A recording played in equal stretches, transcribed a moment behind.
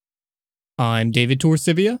I'm David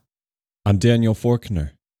Torsivia. I'm Daniel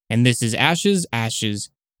Faulkner. And this is Ashes,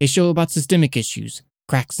 a show about systemic issues,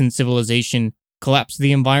 cracks in civilization, collapse of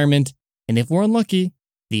the environment, and if we're unlucky,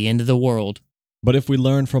 the end of the world. But if we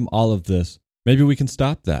learn from all of this, maybe we can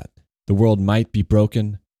stop that. The world might be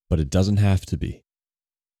broken, but it doesn't have to be.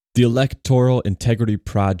 The Electoral Integrity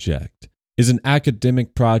Project is an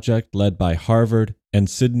academic project led by Harvard and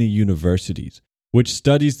Sydney universities, which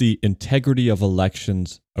studies the integrity of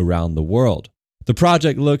elections around the world. The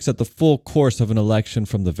project looks at the full course of an election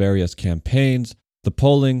from the various campaigns, the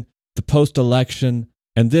polling, the post-election,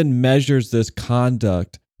 and then measures this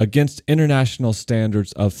conduct against international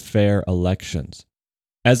standards of fair elections.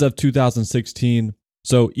 As of 2016,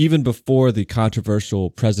 so even before the controversial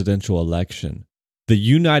presidential election, the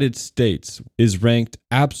United States is ranked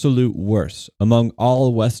absolute worst among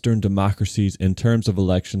all Western democracies in terms of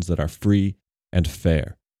elections that are free and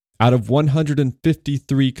fair. Out of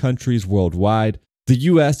 153 countries worldwide, the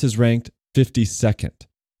U.S. is ranked 52nd,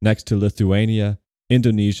 next to Lithuania,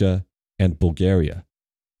 Indonesia, and Bulgaria.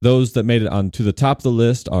 Those that made it onto the top of the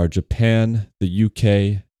list are Japan, the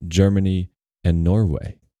UK, Germany, and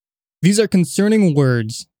Norway. These are concerning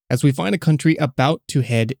words as we find a country about to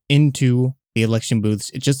head into the election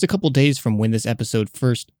booths just a couple days from when this episode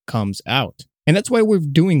first comes out. And that's why we're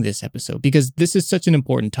doing this episode, because this is such an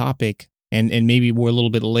important topic. And maybe we're a little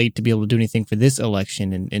bit late to be able to do anything for this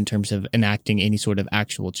election in terms of enacting any sort of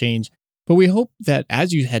actual change. But we hope that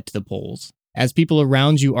as you head to the polls, as people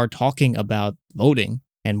around you are talking about voting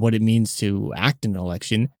and what it means to act in an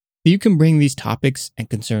election, that you can bring these topics and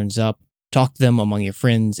concerns up, talk to them among your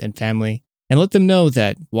friends and family, and let them know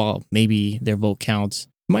that while maybe their vote counts,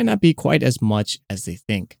 it might not be quite as much as they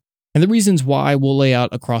think. And the reasons why we'll lay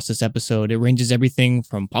out across this episode, it ranges everything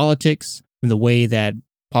from politics, from the way that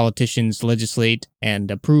politicians legislate and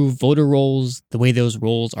approve voter rolls, the way those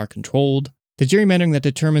rolls are controlled, the gerrymandering that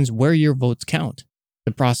determines where your votes count,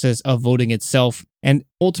 the process of voting itself, and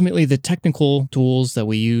ultimately the technical tools that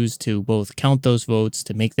we use to both count those votes,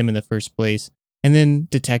 to make them in the first place, and then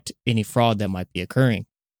detect any fraud that might be occurring.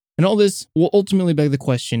 And all this will ultimately beg the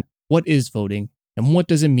question, what is voting, and what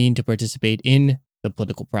does it mean to participate in the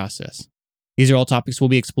political process? These are all topics we'll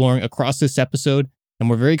be exploring across this episode, and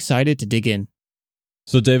we're very excited to dig in.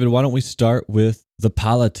 So, David, why don't we start with the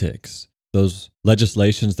politics, those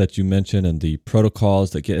legislations that you mentioned and the protocols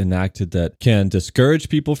that get enacted that can discourage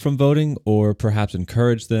people from voting or perhaps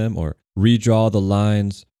encourage them or redraw the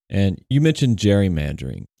lines. And you mentioned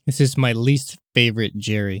gerrymandering. This is my least favorite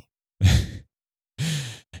Jerry.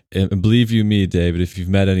 And believe you me, David, if you've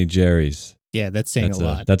met any Jerrys. Yeah, that's saying a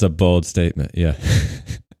lot. That's a bold statement, yeah.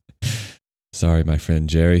 Sorry, my friend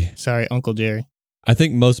Jerry. Sorry, Uncle Jerry. I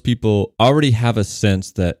think most people already have a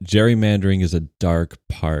sense that gerrymandering is a dark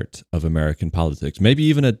part of American politics, maybe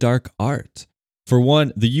even a dark art. For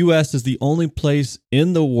one, the U.S. is the only place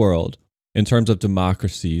in the world, in terms of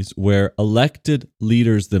democracies, where elected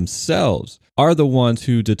leaders themselves are the ones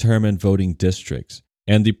who determine voting districts.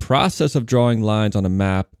 And the process of drawing lines on a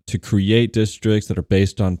map to create districts that are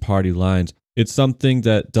based on party lines, it's something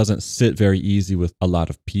that doesn't sit very easy with a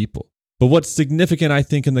lot of people. But what's significant, I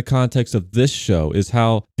think, in the context of this show is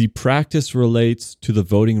how the practice relates to the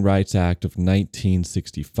Voting Rights Act of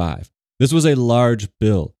 1965. This was a large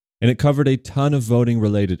bill, and it covered a ton of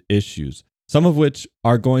voting-related issues, some of which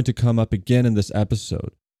are going to come up again in this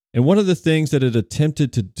episode. And one of the things that it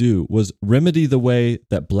attempted to do was remedy the way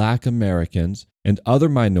that Black Americans and other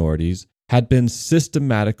minorities had been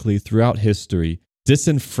systematically throughout history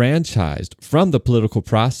disenfranchised from the political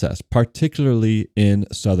process, particularly in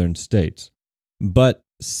southern states. But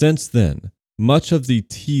since then, much of the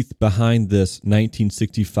teeth behind this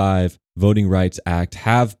 1965 Voting Rights Act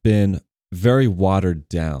have been very watered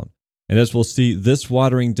down. And as we'll see, this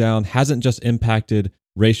watering down hasn't just impacted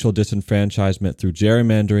racial disenfranchisement through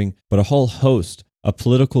gerrymandering, but a whole host of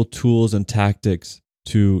political tools and tactics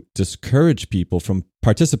to discourage people from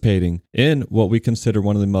participating in what we consider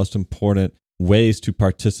one of the most important ways to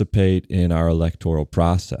participate in our electoral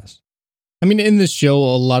process. I mean, in this show,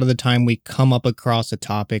 a lot of the time we come up across a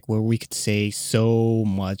topic where we could say so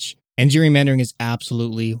much, and gerrymandering is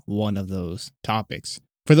absolutely one of those topics.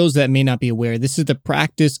 For those that may not be aware, this is the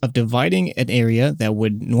practice of dividing an area that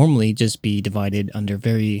would normally just be divided under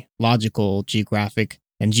very logical, geographic,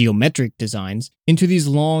 and geometric designs into these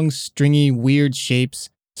long, stringy, weird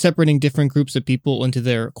shapes, separating different groups of people into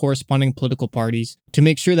their corresponding political parties to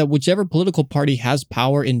make sure that whichever political party has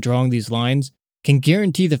power in drawing these lines can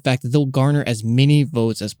guarantee the fact that they'll garner as many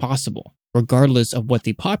votes as possible, regardless of what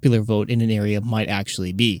the popular vote in an area might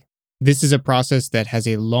actually be. This is a process that has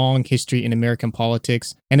a long history in American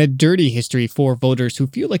politics and a dirty history for voters who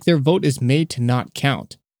feel like their vote is made to not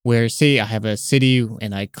count. Where, say, I have a city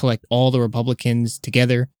and I collect all the Republicans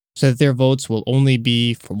together so that their votes will only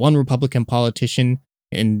be for one Republican politician,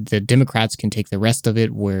 and the Democrats can take the rest of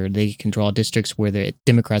it, where they can draw districts where the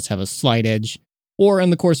Democrats have a slight edge. Or in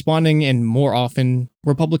the corresponding, and more often,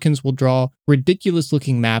 Republicans will draw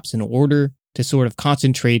ridiculous-looking maps in order to sort of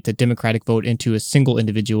concentrate the Democratic vote into a single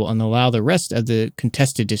individual and allow the rest of the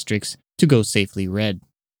contested districts to go safely red.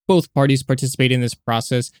 Both parties participate in this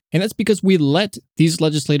process, and that's because we let these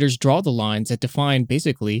legislators draw the lines that define,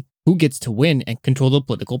 basically, who gets to win and control the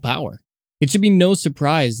political power. It should be no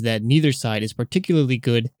surprise that neither side is particularly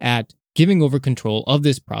good at giving over control of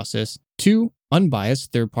this process to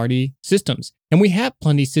unbiased third-party systems. And we have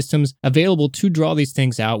plenty of systems available to draw these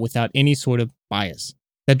things out without any sort of bias,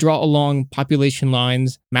 that draw along population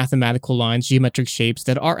lines, mathematical lines, geometric shapes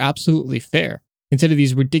that are absolutely fair, instead of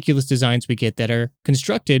these ridiculous designs we get that are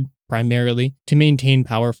constructed primarily to maintain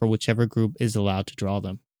power for whichever group is allowed to draw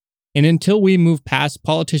them. And until we move past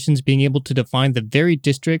politicians being able to define the very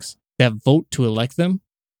districts that vote to elect them,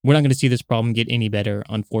 we're not going to see this problem get any better,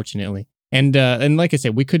 unfortunately. And like I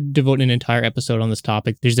said, we could devote an entire episode on this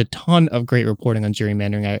topic. There's a ton of great reporting on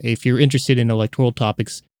gerrymandering. If you're interested in electoral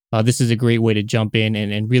topics, this is a great way to jump in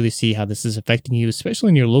and really see how this is affecting you, especially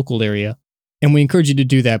in your local area. And we encourage you to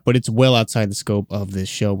do that, but it's well outside the scope of this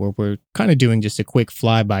show, where we're kind of doing just a quick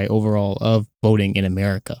flyby overall of voting in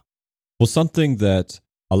America. Well, something that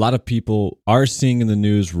a lot of people are seeing in the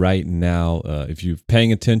news right now, if you're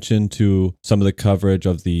paying attention to some of the coverage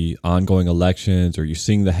of the ongoing elections, or you're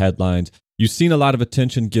seeing the headlines, you've seen a lot of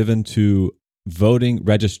attention given to voting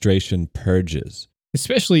registration purges.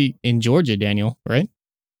 Especially in Georgia, Daniel, right?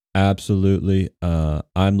 Absolutely.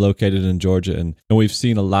 I'm located in Georgia, and we've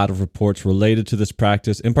seen a lot of reports related to this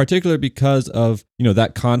practice, in particular because of,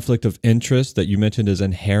 that conflict of interest that you mentioned is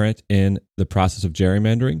inherent in the process of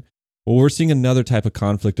gerrymandering. Well, we're seeing another type of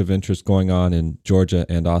conflict of interest going on in Georgia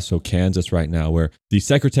and also Kansas right now, where the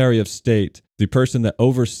Secretary of State, the person that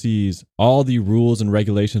oversees all the rules and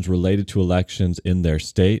regulations related to elections in their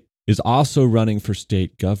state, is also running for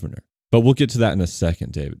state governor. But we'll get to that in a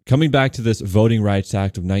second, David. Coming back to this Voting Rights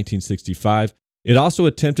Act of 1965, it also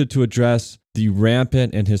attempted to address the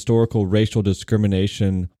rampant and historical racial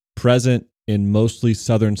discrimination present in mostly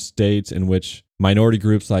southern states, in which minority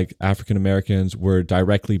groups like African Americans were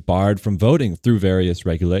directly barred from voting through various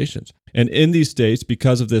regulations. And in these states,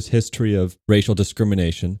 because of this history of racial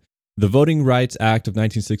discrimination, the Voting Rights Act of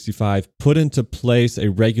 1965 put into place a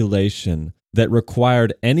regulation that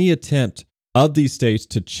required any attempt of these states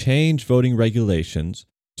to change voting regulations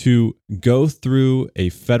to go through a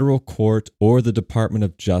federal court or the Department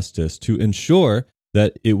of Justice to ensure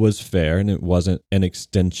that it was fair and it wasn't an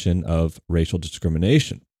extension of racial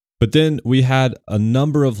discrimination. But then we had a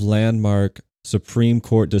number of landmark Supreme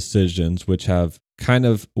Court decisions which have kind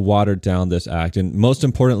of watered down this act. And most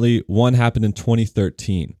importantly, one happened in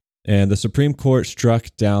 2013. And the Supreme Court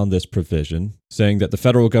struck down this provision, saying that the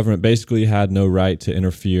federal government basically had no right to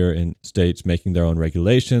interfere in states making their own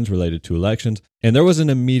regulations related to elections. And there was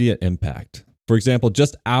an immediate impact. For example,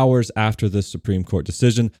 just hours after this Supreme Court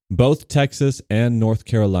decision, both Texas and North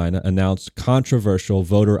Carolina announced controversial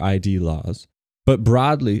voter ID laws. But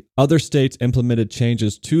broadly, other states implemented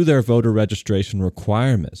changes to their voter registration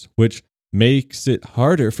requirements, which makes it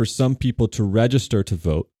harder for some people to register to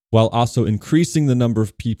vote, while also increasing the number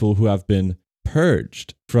of people who have been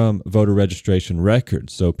purged from voter registration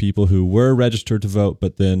records. So people who were registered to vote,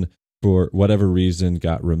 but then for whatever reason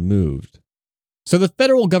got removed. So the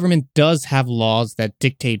federal government does have laws that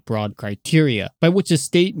dictate broad criteria by which a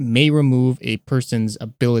state may remove a person's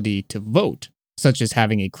ability to vote, such as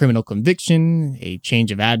having a criminal conviction, a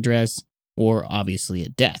change of address, or obviously a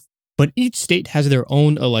death. But each state has their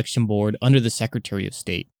own election board under the Secretary of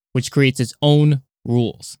State, which creates its own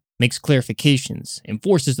rules, makes clarifications,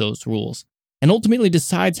 enforces those rules, and ultimately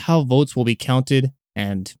decides how votes will be counted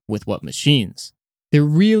and with what machines. There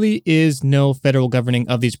really is no federal governing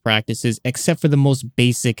of these practices except for the most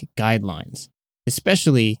basic guidelines,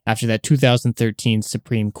 especially after that 2013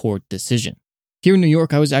 Supreme Court decision. Here in New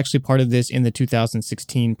York, I was actually part of this in the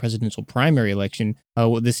 2016 presidential primary election.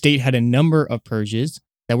 The state had a number of purges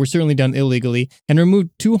that were certainly done illegally and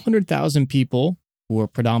removed 200,000 people who were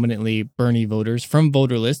predominantly Bernie voters from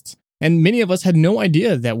voter lists. And many of us had no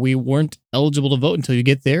idea that we weren't eligible to vote until you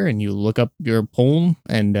get there and you look up your poll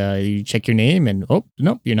and you check your name and, oh,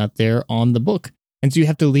 nope, you're not there on the book. And so you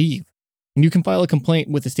have to leave. And you can file a complaint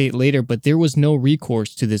with the state later, but there was no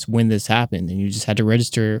recourse to this when this happened. And you just had to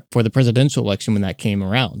register for the presidential election when that came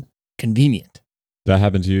around. Convenient. That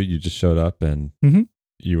happened to you? You just showed up and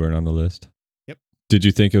you weren't on the list? Yep. Did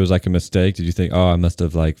you think it was like a mistake? Did you think, oh, I must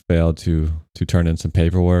have like failed to turn in some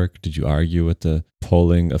paperwork? Did you argue with the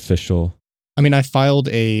polling official? I mean, I filed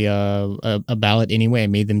a ballot anyway. I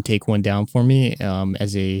made them take one down for me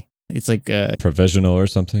it's like a provisional or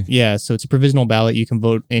something? Yeah, so it's a provisional ballot. You can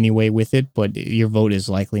vote anyway with it, but your vote is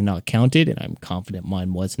likely not counted, and I'm confident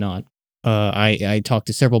mine was not. I talked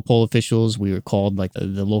to several poll officials. We were called like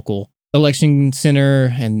the local election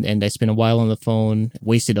center, and I spent a while on the phone,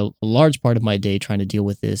 wasted a large part of my day trying to deal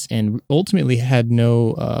with this, and ultimately had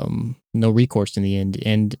no recourse in the end.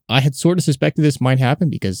 And I had sort of suspected this might happen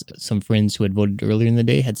because some friends who had voted earlier in the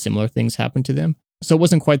day had similar things happen to them. So it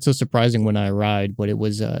wasn't quite so surprising when I arrived, but it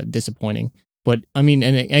was disappointing. But I mean,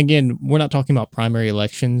 and again, we're not talking about primary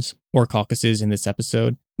elections or caucuses in this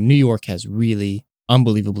episode. New York has really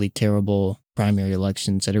unbelievably terrible primary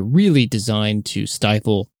elections that are really designed to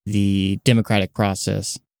stifle the democratic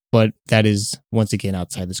process. But that is, once again,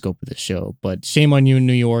 outside the scope of the show. But shame on you in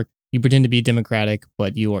New York. You pretend to be democratic,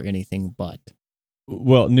 but you are anything but.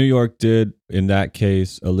 Well, New York did, in that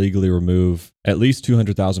case, illegally remove at least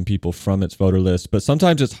 200,000 people from its voter list. But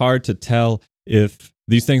sometimes it's hard to tell if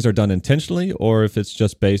these things are done intentionally or if it's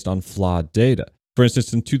just based on flawed data. For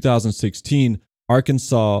instance, in 2016,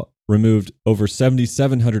 Arkansas removed over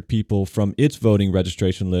 7,700 people from its voting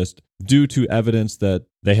registration list due to evidence that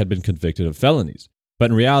they had been convicted of felonies.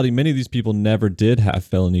 But in reality, many of these people never did have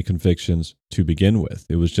felony convictions to begin with.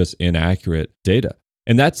 It was just inaccurate data.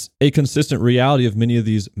 And that's a consistent reality of many of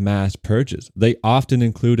these mass purges. They often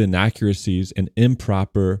include inaccuracies and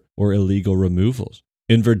improper or illegal removals.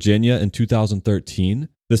 In Virginia in 2013,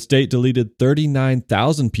 the state deleted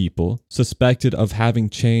 39,000 people suspected of having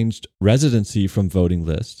changed residency from voting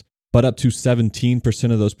lists, but up to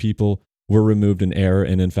 17% of those people were removed in error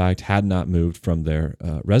and, in fact, had not moved from their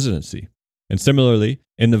residency. And similarly,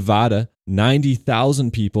 in Nevada,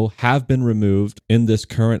 90,000 people have been removed in this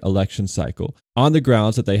current election cycle on the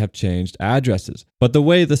grounds that they have changed addresses. But the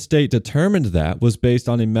way the state determined that was based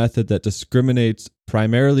on a method that discriminates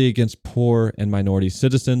primarily against poor and minority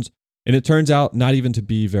citizens, and it turns out not even to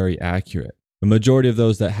be very accurate. The majority of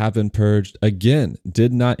those that have been purged, again,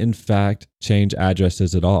 did not in fact change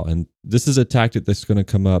addresses at all. And this is a tactic that's going to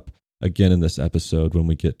come up again in this episode when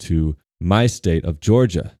we get to my state of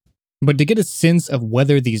Georgia. But to get a sense of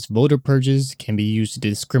whether these voter purges can be used to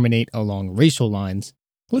discriminate along racial lines,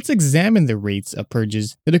 let's examine the rates of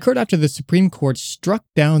purges that occurred after the Supreme Court struck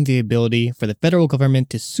down the ability for the federal government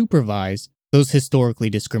to supervise those historically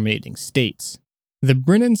discriminating states. The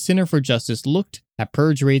Brennan Center for Justice looked at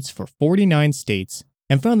purge rates for 49 states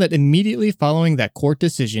and found that immediately following that court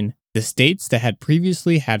decision, the states that had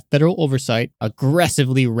previously had federal oversight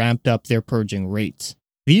aggressively ramped up their purging rates.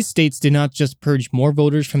 These states did not just purge more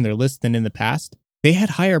voters from their list than in the past, they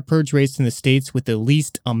had higher purge rates than the states with the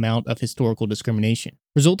least amount of historical discrimination,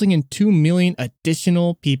 resulting in 2 million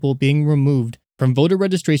additional people being removed from voter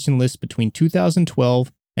registration lists between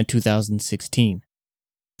 2012 and 2016.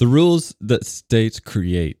 The rules that states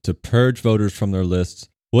create to purge voters from their lists,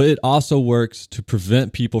 well, it also works to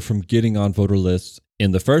prevent people from getting on voter lists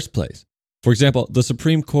in the first place. For example, the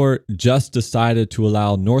Supreme Court just decided to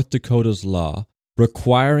allow North Dakota's law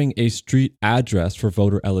requiring a street address for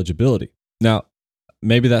voter eligibility. Now,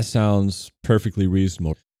 maybe that sounds perfectly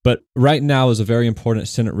reasonable, but right now is a very important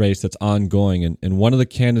Senate race that's ongoing, and one of the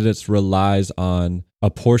candidates relies on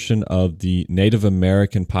a portion of the Native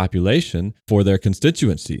American population for their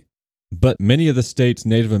constituency. But many of the state's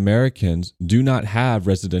Native Americans do not have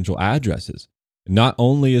residential addresses. Not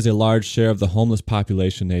only is a large share of the homeless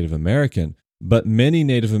population Native American, but many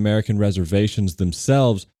Native American reservations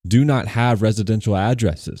themselves do not have residential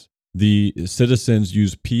addresses. The citizens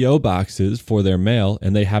use P.O. boxes for their mail,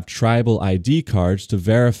 and they have tribal ID cards to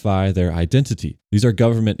verify their identity. These are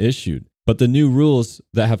government issued. But the new rules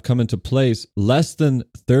that have come into place less than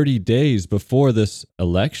 30 days before this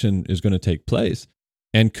election is going to take place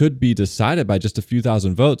and could be decided by just a few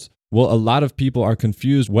thousand votes, well, a lot of people are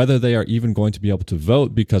confused whether they are even going to be able to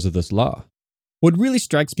vote because of this law. What really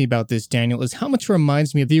strikes me about this, Daniel, is how much it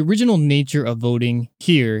reminds me of the original nature of voting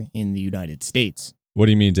here in the United States. What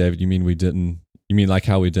do you mean, David? You mean like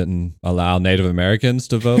how we didn't allow Native Americans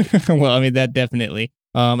to vote? Well, I mean, that definitely.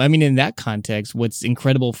 In that context, what's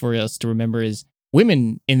incredible for us to remember is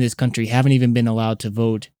women in this country haven't even been allowed to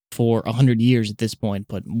vote for 100 years at this point,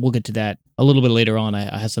 but we'll get to that a little bit later on.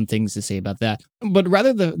 I have some things to say about that. But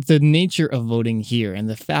rather the nature of voting here and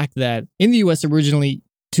the fact that in the U.S. originally,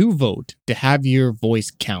 to vote, to have your voice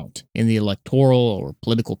count in the electoral or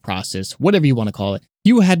political process, whatever you want to call it,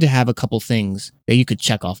 you had to have a couple things that you could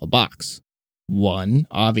check off a box. One,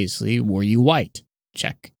 obviously, were you white?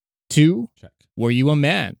 Check. 2, Check. were you a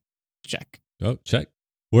man? Check. Oh, check.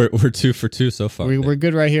 We're 2 for 2 so far. We're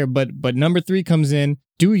good right here. But number 3 comes in,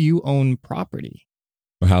 do you own property?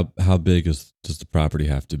 Or how big does the property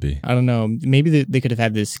have to be? I don't know. Maybe they could have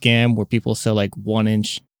had this scam where people sell like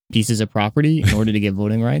 1-inch pieces of property in order to get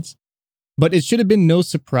voting rights. But it should have been no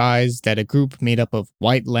surprise that a group made up of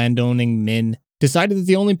white landowning men decided that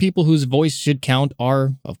the only people whose voice should count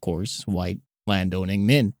are, of course, white landowning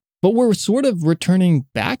men. But we're sort of returning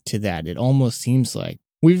back to that, it almost seems like.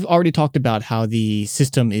 We've already talked about how the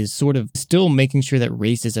system is sort of still making sure that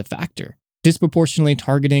race is a factor, disproportionately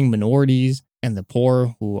targeting minorities and the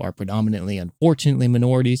poor, who are predominantly, unfortunately,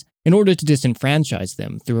 minorities, in order to disenfranchise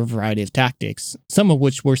them through a variety of tactics, some of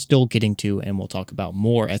which we're still getting to and we'll talk about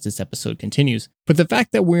more as this episode continues. But the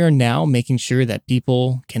fact that we are now making sure that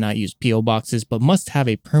people cannot use P.O. boxes but must have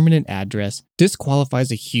a permanent address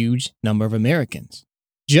disqualifies a huge number of Americans.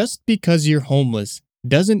 Just because you're homeless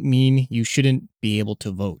doesn't mean you shouldn't be able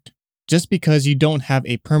to vote. Just because you don't have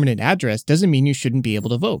a permanent address doesn't mean you shouldn't be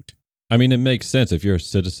able to vote. I mean, it makes sense if you're a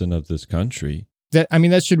citizen of this country.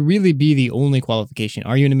 That should really be the only qualification.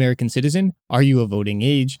 Are you an American citizen? Are you of voting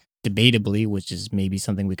age? Debatably, which is maybe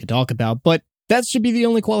something we could talk about, but that should be the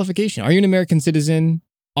only qualification. Are you an American citizen?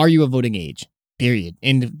 Are you of voting age? Period.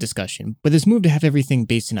 End of discussion. But this move to have everything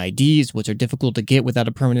based in IDs, which are difficult to get without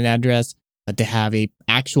a permanent address, to have a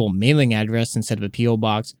actual mailing address instead of a P.O.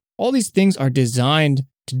 box, all these things are designed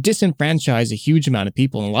to disenfranchise a huge amount of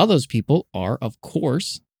people. And a lot of those people are, of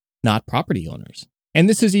course, not property owners. And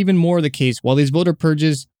this is even more the case while these voter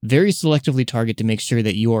purges very selectively target to make sure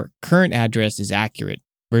that your current address is accurate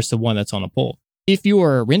versus the one that's on a poll. If you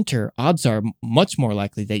are a renter, odds are much more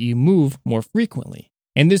likely that you move more frequently.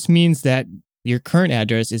 And this means that your current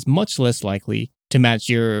address is much less likely to match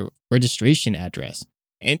your registration address.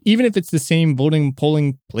 And even if it's the same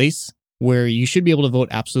polling place where you should be able to vote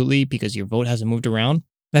absolutely because your vote hasn't moved around,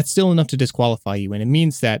 that's still enough to disqualify you. And it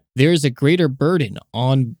means that there is a greater burden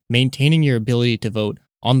on maintaining your ability to vote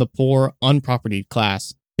on the poor, unpropertied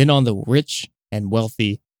class than on the rich and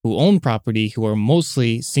wealthy who own property, who are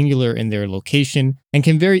mostly singular in their location and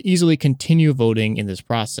can very easily continue voting in this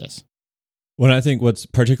process. Well, I think what's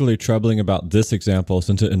particularly troubling about this example,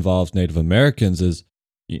 since it involves Native Americans, is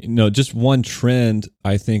just one trend,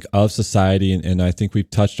 I think, of society, and I think we've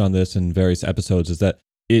touched on this in various episodes, is that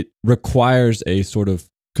it requires a sort of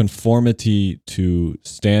conformity to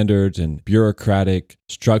standards and bureaucratic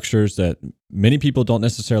structures that many people don't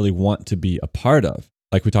necessarily want to be a part of.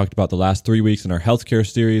 Like we talked about the last 3 weeks in our healthcare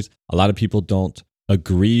series, a lot of people don't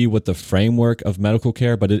agree with the framework of medical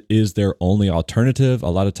care, but it is their only alternative, a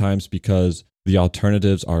lot of times because the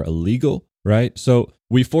alternatives are illegal, right? So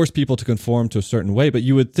we force people to conform to a certain way, but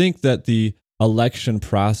you would think that the election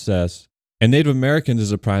process, and Native Americans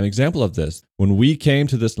is a prime example of this. When we came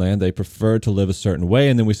to this land, they preferred to live a certain way,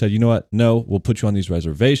 and then we said, you know what? No, we'll put you on these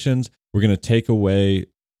reservations. We're going to take away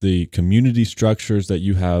the community structures that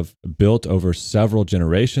you have built over several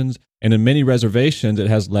generations. And in many reservations, it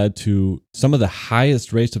has led to some of the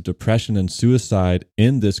highest rates of depression and suicide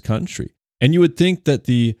in this country. And you would think that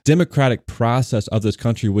the democratic process of this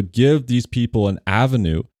country would give these people an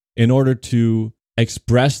avenue in order to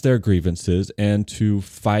express their grievances and to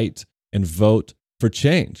fight and vote for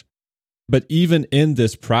change. But even in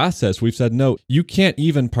this process, we've said, no, you can't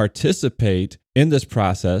even participate in this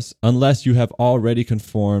process unless you have already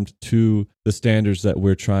conformed to the standards that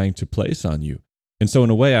we're trying to place on you. And so in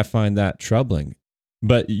a way, I find that troubling.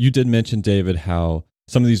 But you did mention, David, how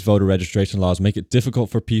some of these voter registration laws make it difficult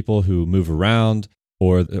for people who move around,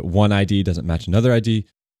 or one ID doesn't match another ID.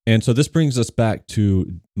 And so this brings us back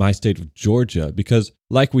to my state of Georgia, because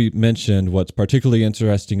like we mentioned, what's particularly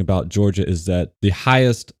interesting about Georgia is that the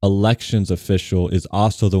highest elections official is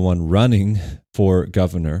also the one running for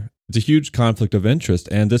governor. It's a huge conflict of interest,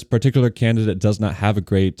 and this particular candidate does not have a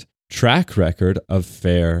great track record of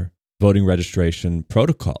fair voting registration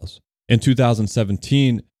protocols. In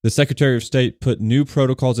 2017, the Secretary of State put new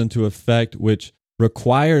protocols into effect, which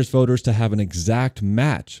requires voters to have an exact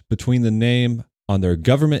match between the name on their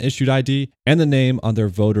government-issued ID and the name on their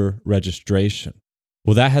voter registration.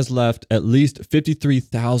 Well, that has left at least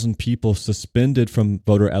 53,000 people suspended from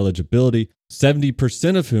voter eligibility,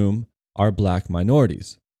 70% of whom are Black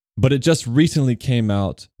minorities. But it just recently came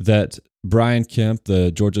out that Brian Kemp,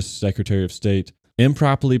 the Georgia Secretary of State,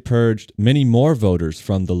 improperly purged many more voters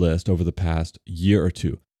from the list over the past year or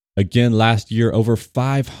two. Again, last year, over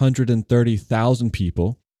 530,000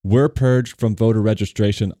 people were purged from voter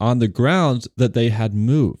registration on the grounds that they had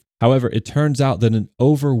moved. However, it turns out that an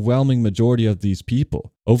overwhelming majority of these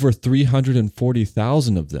people, over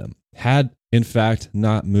 340,000 of them, had in fact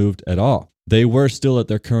not moved at all. they were still at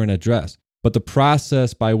their current address. But the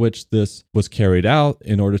process by which this was carried out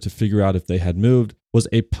in order to figure out if they had moved was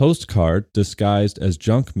a postcard disguised as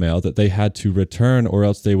junk mail that they had to return, or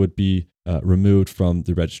else they would be removed from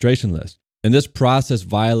the registration list. And this process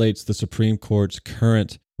violates the Supreme Court's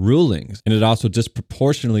current rulings, and it also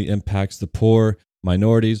disproportionately impacts the poor,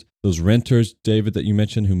 minorities, those renters, David, that you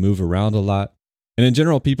mentioned, who move around a lot, and in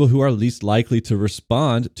general, people who are least likely to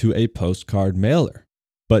respond to a postcard mailer.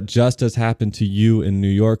 But just as happened to you in New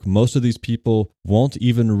York, most of these people won't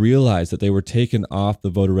even realize that they were taken off the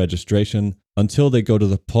voter registration until they go to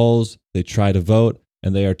the polls, they try to vote,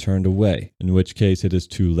 and they are turned away, in which case it is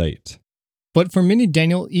too late. But for many,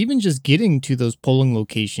 Daniel, even just getting to those polling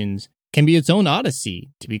locations can be its own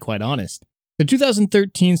odyssey, to be quite honest. The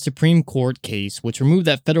 2013 Supreme Court case, which removed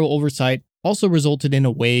that federal oversight, also resulted in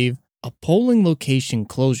a wave of polling location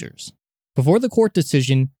closures. Before the court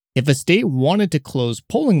decision, if a state wanted to close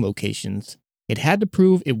polling locations, it had to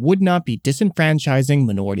prove it would not be disenfranchising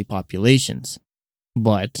minority populations.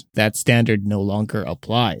 But that standard no longer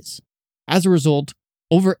applies. As a result,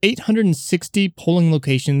 over 860 polling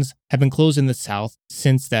locations have been closed in the South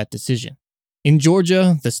since that decision. In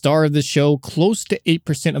Georgia, the star of the show, close to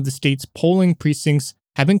 8% of the state's polling precincts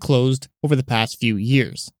have been closed over the past few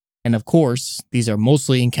years. And of course, these are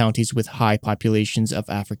mostly in counties with high populations of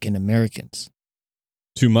African Americans.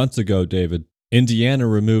 2 months ago, David, Indiana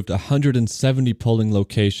removed 170 polling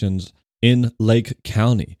locations in Lake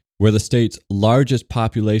County, where the state's largest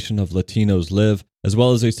population of Latinos live, as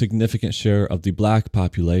well as a significant share of the Black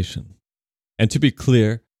population. And to be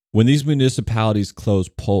clear, when these municipalities close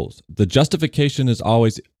polls, the justification is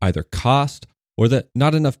always either cost or that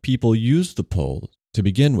not enough people use the polls to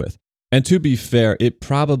begin with. And to be fair, it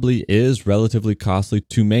probably is relatively costly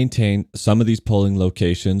to maintain some of these polling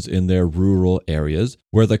locations in their rural areas,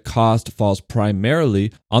 where the cost falls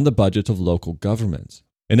primarily on the budget of local governments.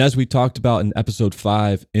 And as we talked about in episode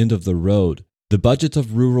 5, End of the Road, the budgets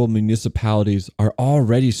of rural municipalities are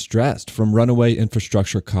already stressed from runaway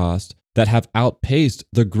infrastructure costs that have outpaced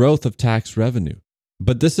the growth of tax revenue.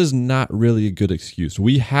 But this is not really a good excuse.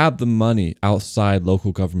 We have the money outside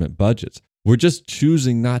local government budgets. We're just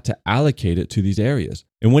choosing not to allocate it to these areas.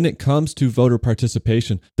 And when it comes to voter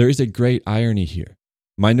participation, there is a great irony here.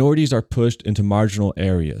 Minorities are pushed into marginal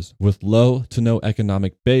areas with low to no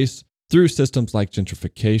economic base through systems like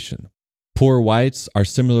gentrification. Poor whites are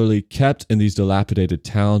similarly kept in these dilapidated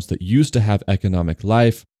towns that used to have economic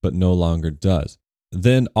life but no longer does.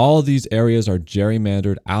 Then all these areas are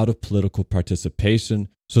gerrymandered out of political participation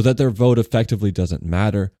so that their vote effectively doesn't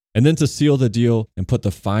matter. And then to seal the deal and put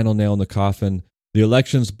the final nail in the coffin, the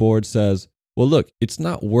elections board says, well, look, it's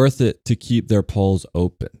not worth it to keep their polls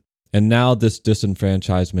open. And now this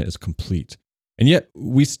disenfranchisement is complete. And yet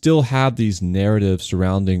we still have these narratives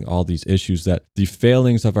surrounding all these issues that the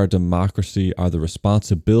failings of our democracy are the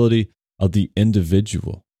responsibility of the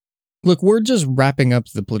individual. Look, we're just wrapping up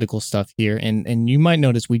the political stuff here, and you might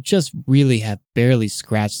notice we just really have barely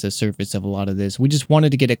scratched the surface of a lot of this. We just wanted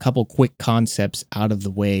to get a couple quick concepts out of the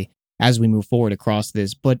way as we move forward across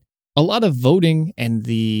this. But a lot of voting and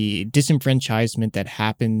the disenfranchisement that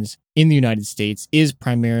happens in the United States is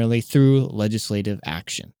primarily through legislative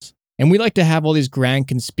actions. And we like to have all these grand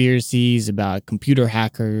conspiracies about computer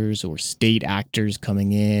hackers or state actors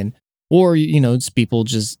coming in, or, it's people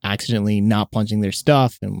just accidentally not punching their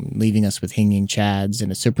stuff and leaving us with hanging chads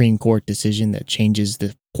and a Supreme Court decision that changes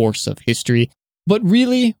the course of history. But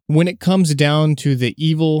really, when it comes down to the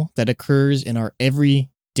evil that occurs in our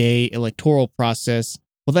everyday electoral process,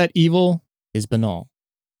 well, that evil is banal.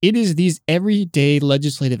 It is these everyday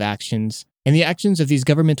legislative actions and the actions of these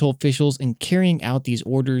governmental officials in carrying out these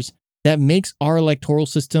orders that makes our electoral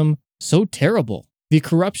system so terrible. The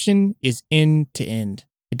corruption is end to end.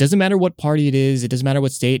 It doesn't matter what party it is. It doesn't matter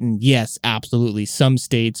what state. And yes, absolutely, some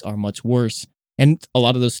states are much worse. And a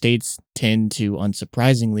lot of those states tend to,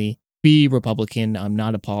 unsurprisingly, be Republican. I'm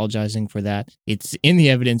not apologizing for that. It's in the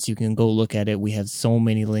evidence. You can go look at it. We have so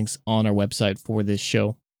many links on our website for this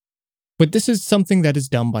show. But this is something that is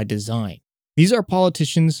done by design. These are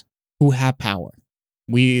politicians who have power.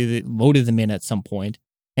 We voted them in at some point.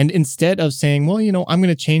 And instead of saying, well, I'm going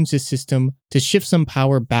to change this system to shift some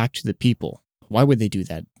power back to the people. Why would they do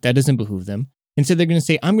that? That doesn't behoove them. Instead, they're going to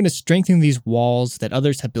say, I'm going to strengthen these walls that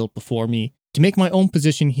others have built before me to make my own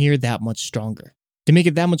position here that much stronger, to make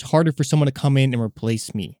it that much harder for someone to come in and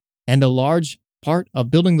replace me. And a large part of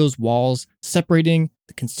building those walls, separating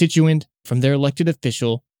the constituent from their elected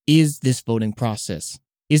official, is this voting process,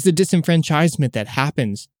 is the disenfranchisement that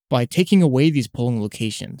happens by taking away these polling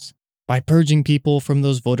locations, by purging people from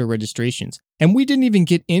those voter registrations. And we didn't even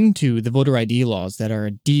get into the voter ID laws that are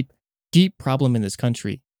a deep deep problem in this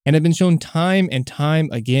country and have been shown time and time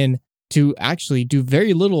again to actually do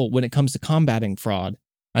very little when it comes to combating fraud.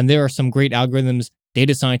 And there are some great algorithms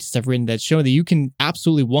data scientists have written that show that you can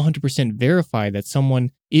absolutely 100% verify that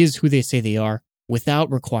someone is who they say they are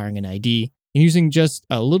without requiring an ID and using just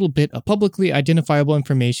a little bit of publicly identifiable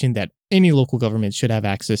information that any local government should have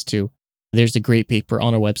access to. There's a great paper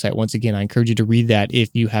on our website. Once again, I encourage you to read that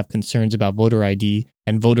if you have concerns about voter ID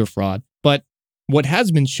and voter fraud. But what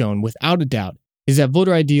has been shown without a doubt is that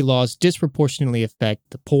voter ID laws disproportionately affect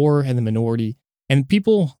the poor and the minority and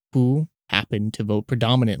people who happen to vote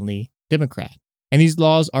predominantly Democrat. And these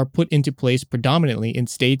laws are put into place predominantly in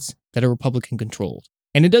states that are Republican controlled.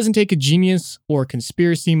 And it doesn't take a genius or a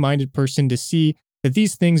conspiracy-minded person to see that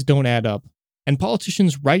these things don't add up. And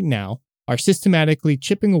politicians right now are systematically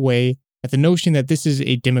chipping away at the notion that this is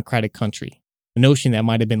a democratic country. A notion that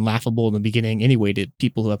might have been laughable in the beginning anyway to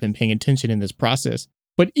people who have been paying attention in this process.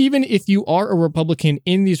 But even if you are a Republican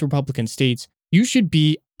in these Republican states, you should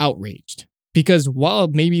be outraged. Because while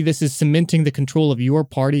maybe this is cementing the control of your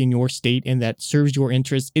party in your state and that serves your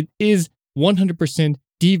interests, it is 100%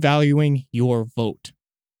 devaluing your vote.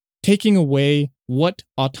 Taking away what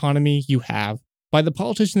autonomy you have by the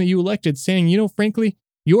politician that you elected saying, frankly,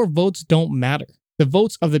 your votes don't matter. The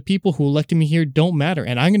votes of the people who elected me here don't matter,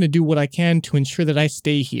 and I'm going to do what I can to ensure that I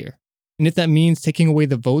stay here. And if that means taking away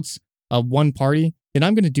the votes of one party, then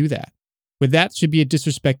I'm going to do that. But that should be a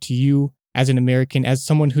disrespect to you as an American, as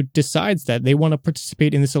someone who decides that they want to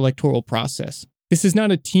participate in this electoral process. This is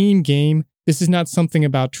not a team game. This is not something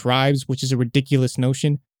about tribes, which is a ridiculous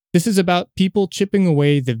notion. This is about people chipping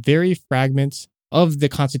away the very fragments of the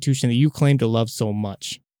Constitution that you claim to love so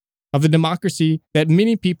much, of the democracy that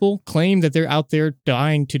many people claim that they're out there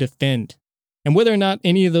dying to defend. And whether or not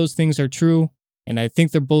any of those things are true, and I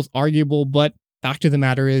think they're both arguable, but fact of the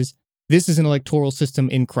matter is, this is an electoral system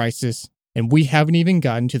in crisis, and we haven't even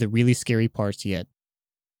gotten to the really scary parts yet.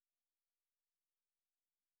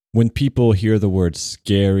 When people hear the word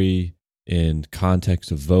scary in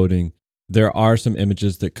context of voting, there are some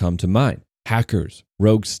images that come to mind. Hackers,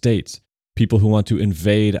 rogue states, people who want to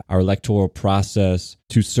invade our electoral process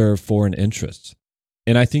to serve foreign interests.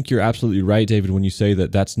 And I think you're absolutely right, David, when you say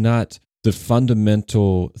that that's not the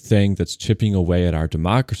fundamental thing that's chipping away at our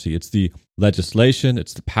democracy. It's the legislation,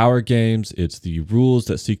 it's the power games, it's the rules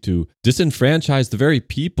that seek to disenfranchise the very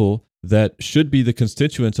people that should be the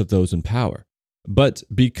constituents of those in power. But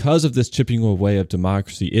because of this chipping away of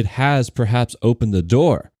democracy, it has perhaps opened the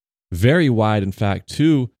door very wide, in fact,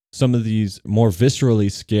 to some of these more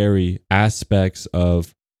viscerally scary aspects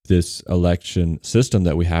of this election system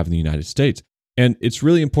that we have in the United States. And it's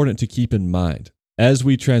really important to keep in mind as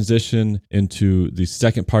we transition into the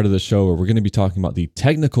second part of the show, where we're going to be talking about the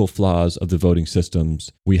technical flaws of the voting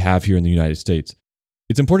systems we have here in the United States.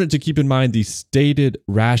 It's important to keep in mind the stated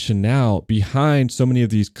rationale behind so many of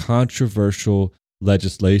these controversial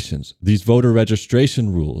legislations, these voter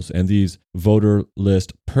registration rules, and these voter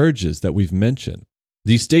list purges that we've mentioned.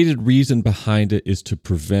 The stated reason behind it is to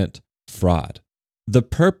prevent fraud. The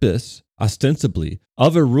purpose, ostensibly,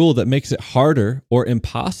 of a rule that makes it harder or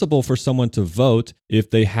impossible for someone to vote if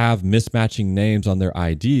they have mismatching names on their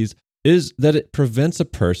IDs is that it prevents a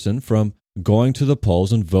person from going to the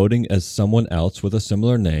polls and voting as someone else with a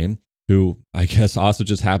similar name, who I guess also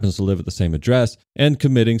just happens to live at the same address, and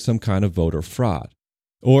committing some kind of voter fraud.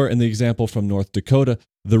 Or in the example from North Dakota,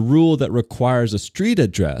 the rule that requires a street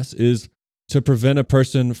address is to prevent a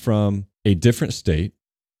person from a different state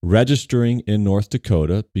registering in North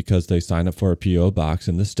Dakota because they sign up for a P.O. box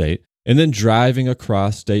in the state, and then driving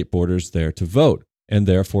across state borders there to vote, and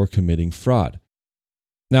therefore committing fraud.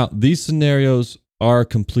 Now, these scenarios are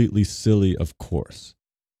completely silly, of course.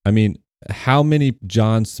 I mean, how many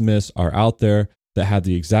John Smiths are out there that have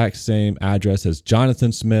the exact same address as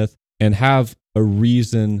Jonathan Smith and have a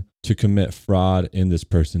reason to commit fraud in this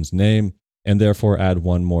person's name and therefore add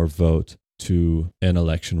one more vote to an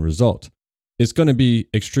election result? It's going to be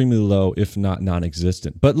extremely low, if not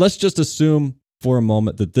non-existent. But let's just assume for a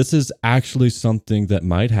moment that this is actually something that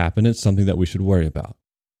might happen. It's something that we should worry about.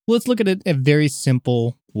 Let's look at it a very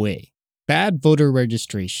simple way. Bad voter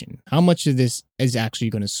registration. How much of this is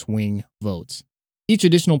actually going to swing votes? Each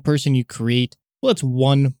additional person you create, well, it's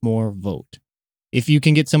one more vote. If you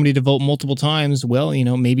can get somebody to vote multiple times, well,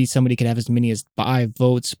 maybe somebody could have as many as 5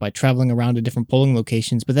 votes by traveling around to different polling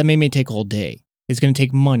locations, but that may take all day. It's going to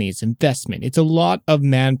take money, it's investment. It's a lot of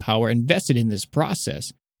manpower invested in this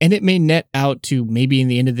process. And it may net out to maybe in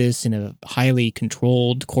the end of this in a highly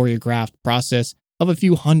controlled, choreographed process of a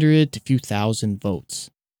few hundred to few thousand votes.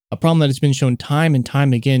 A problem that has been shown time and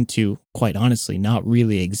time again to, quite honestly, not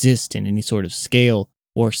really exist in any sort of scale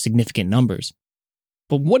or significant numbers.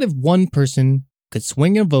 But what if one person could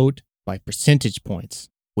swing a vote by percentage points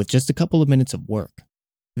with just a couple of minutes of work?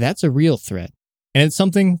 That's a real threat, and it's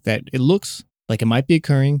something that it looks like it might be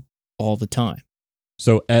occurring all the time.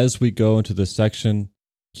 So as we go into this section,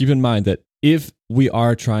 keep in mind that if we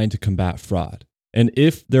are trying to combat fraud, and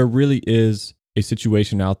if there really is a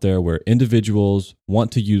situation out there where individuals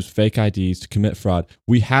want to use fake IDs to commit fraud,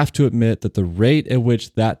 we have to admit that the rate at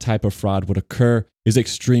which that type of fraud would occur is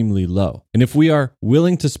extremely low. And if we are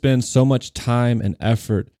willing to spend so much time and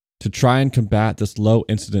effort to try and combat this low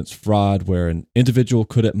incidence fraud where an individual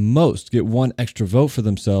could at most get one extra vote for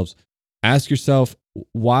themselves, ask yourself,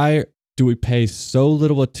 why do we pay so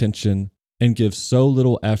little attention and give so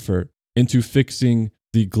little effort into fixing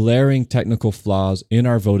the glaring technical flaws in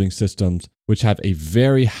our voting systems, which have a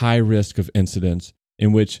very high risk of incidents,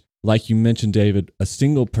 in which, like you mentioned, David, a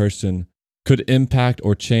single person could impact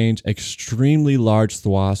or change extremely large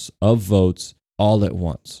swaths of votes all at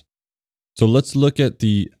once. So let's look at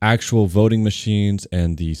the actual voting machines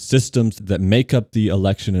and the systems that make up the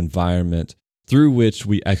election environment through which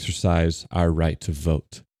we exercise our right to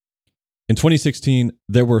vote. In 2016,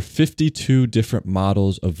 there were 52 different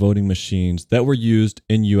models of voting machines that were used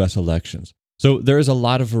in U.S. elections. So there is a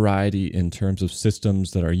lot of variety in terms of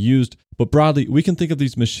systems that are used, but broadly, we can think of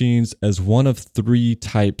these machines as one of three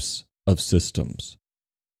types of systems.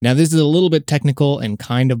 Now, this is a little bit technical and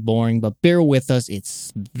kind of boring, but bear with us.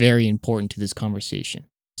 It's very important to this conversation.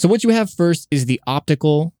 So what you have first is the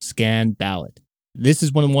optical scan ballot. This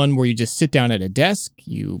is one where you just sit down at a desk,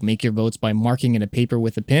 you make your votes by marking in a paper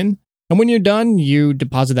with a pen, and when you're done, you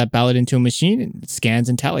deposit that ballot into a machine and it scans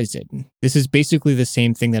and tallies it. This is basically the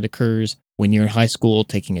same thing that occurs when you're in high school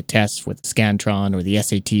taking a test with Scantron or the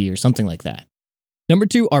SAT or something like that. Number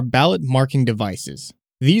 2 are ballot marking devices.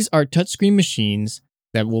 These are touchscreen machines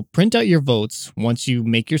that will print out your votes once you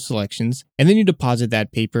make your selections, and then you deposit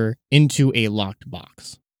that paper into a locked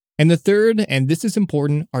box. And the third, and this is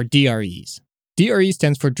important, are DREs. DRE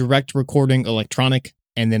stands for Direct Recording Electronic,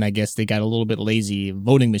 and then I guess they got a little bit lazy,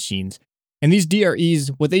 voting machines. And these DREs,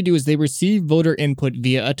 what they do is they receive voter input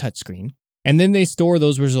via a touchscreen, and then they store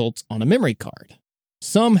those results on a memory card.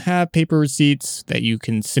 Some have paper receipts that you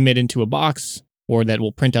can submit into a box, or that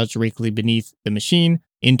will print out directly beneath the machine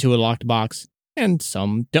into a locked box, and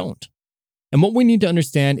some don't. And what we need to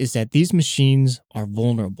understand is that these machines are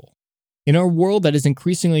vulnerable. In our world that is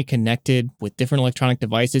increasingly connected with different electronic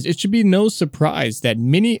devices, it should be no surprise that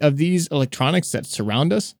many of these electronics that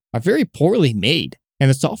surround us are very poorly made,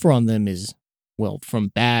 and the software on them is, well, from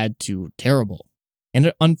bad to terrible.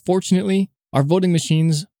 And unfortunately, our voting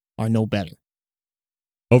machines are no better.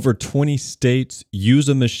 Over 20 states use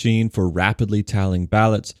a machine for rapidly tallying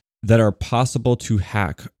ballots that are possible to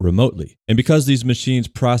hack remotely. And because these machines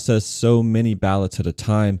process so many ballots at a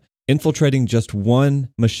time, infiltrating just one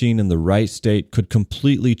machine in the right state could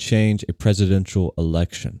completely change a presidential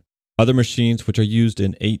election. Other machines, which are used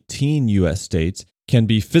in 18 U.S. states, can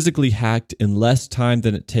be physically hacked in less time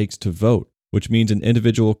than it takes to vote, which means an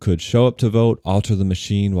individual could show up to vote, alter the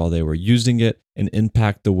machine while they were using it, and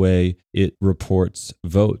impact the way it reports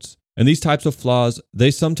votes. And these types of flaws,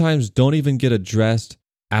 they sometimes don't even get addressed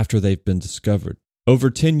after they've been discovered. Over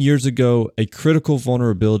 10 years ago, a critical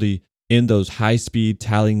vulnerability in those high-speed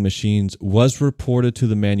tallying machines was reported to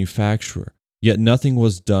the manufacturer, yet nothing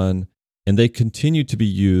was done, and they continued to be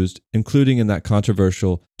used, including in that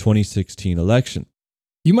controversial 2016 election.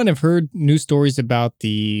 You might have heard news stories about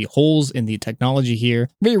the holes in the technology here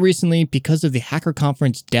very recently because of the hacker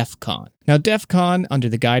conference DEF CON. Now, DEF CON, under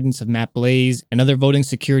the guidance of Matt Blaze and other voting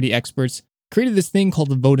security experts, created this thing called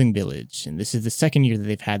the Voting Village, and this is the second year that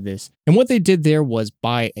they've had this. And what they did there was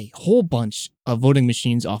buy a whole bunch of voting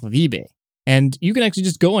machines off of eBay. And you can actually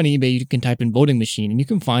just go on eBay, you can type in voting machine, and you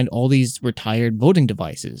can find all these retired voting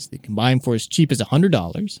devices. They can buy them for as cheap as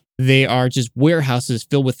 $100. They are just warehouses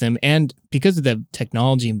filled with them, and because of the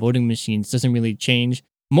technology in voting machines doesn't really change,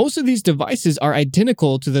 most of these devices are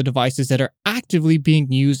identical to the devices that are actively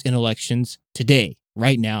being used in elections today,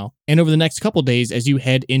 right now, and over the next couple days as you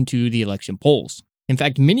head into the election polls. In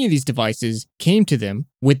fact, many of these devices came to them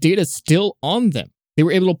with data still on them. They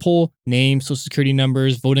were able to pull names, social security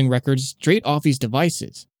numbers, voting records straight off these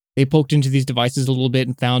devices. They poked into these devices a little bit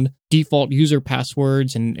and found default user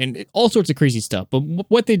passwords and all sorts of crazy stuff. But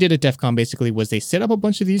what they did at DEF CON basically was they set up a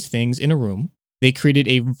bunch of these things in a room. They created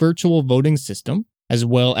a virtual voting system, as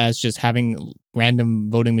well as just having random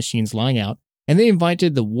voting machines lying out. And they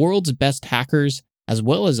invited the world's best hackers, as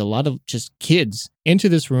well as a lot of just kids, into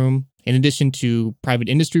this room in addition to private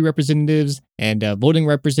industry representatives and voting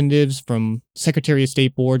representatives from Secretary of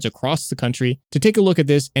State boards across the country to take a look at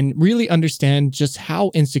this and really understand just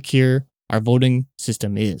how insecure our voting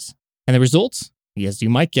system is. And the results, as you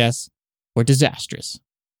might guess, were disastrous.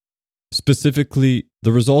 Specifically,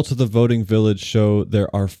 the results of the voting village show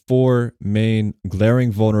there are 4 main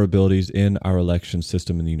glaring vulnerabilities in our election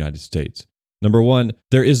system in the United States. Number 1,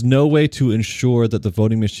 there is no way to ensure that the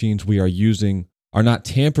voting machines we are using are not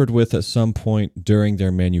tampered with at some point during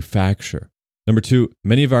their manufacture. Number 2,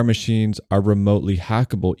 many of our machines are remotely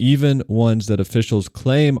hackable, even ones that officials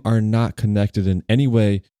claim are not connected in any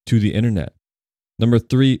way to the internet. Number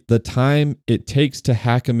 3, the time it takes to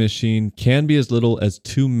hack a machine can be as little as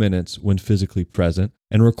 2 minutes when physically present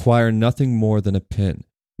and require nothing more than a PIN,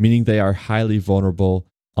 meaning they are highly vulnerable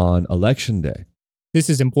on election day.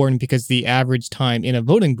 This is important because the average time in a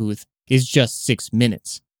voting booth is just 6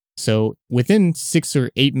 minutes. So within 6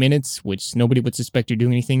 or 8 minutes, which nobody would suspect you're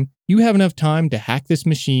doing anything, you have enough time to hack this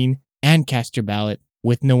machine and cast your ballot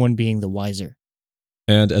with no one being the wiser.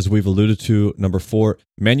 And as we've alluded to, number 4,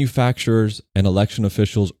 manufacturers and election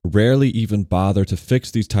officials rarely even bother to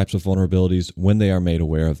fix these types of vulnerabilities when they are made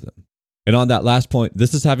aware of them. And on that last point,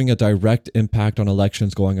 this is having a direct impact on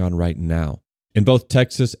elections going on right now. In both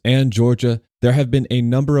Texas and Georgia, there have been a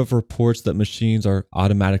number of reports that machines are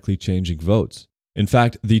automatically changing votes. In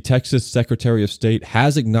fact, the Texas Secretary of State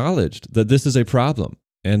has acknowledged that this is a problem,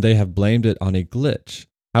 and they have blamed it on a glitch.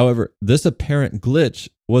 However, this apparent glitch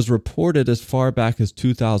was reported as far back as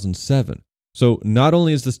 2007. So not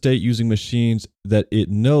only is the state using machines that it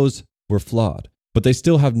knows were flawed, but they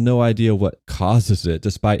still have no idea what causes it,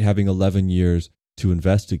 despite having 11 years to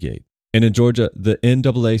investigate. And in Georgia, the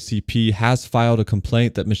NAACP has filed a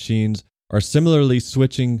complaint that machines are similarly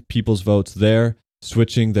switching people's votes there,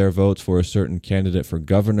 switching their votes for a certain candidate for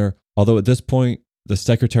governor, although at this point, the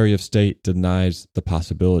Secretary of State denies the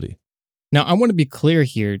possibility. Now, I want to be clear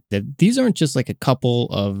here that these aren't just like a couple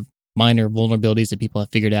of minor vulnerabilities that people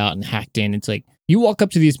have figured out and hacked in. It's like you walk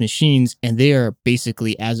up to these machines and they are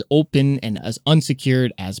basically as open and as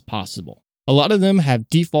unsecured as possible. A lot of them have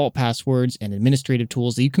default passwords and administrative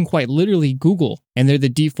tools that you can quite literally Google, and they're the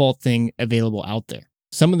default thing available out there.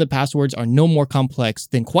 Some of the passwords are no more complex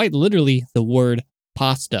than quite literally the word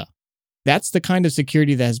pasta. That's the kind of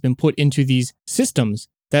security that has been put into these systems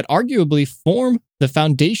that arguably form the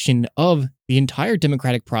foundation of the entire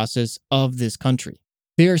democratic process of this country.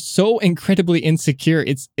 They are so incredibly insecure.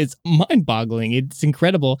 It's mind-boggling. It's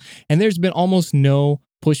incredible. And there's been almost no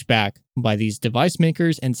pushback by these device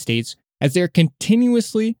makers and states as they're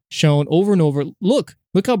continuously shown over and over, look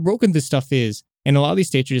how broken this stuff is. And a lot of these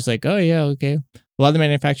states are just like, oh yeah, okay. A lot of the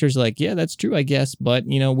manufacturers are like, yeah, that's true, I guess. But,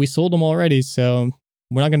 we sold them already, so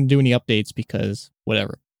we're not going to do any updates because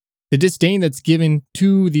whatever. The disdain that's given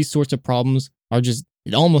to these sorts of problems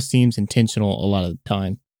it almost seems intentional a lot of the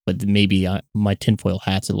time, but maybe my tinfoil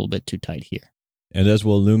hat's a little bit too tight here. And as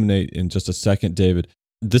we'll illuminate in just a second, David,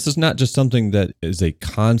 this is not just something that is a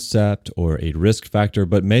concept or a risk factor,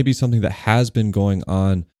 but maybe something that has been going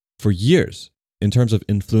on for years in terms of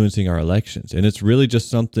influencing our elections. And it's really just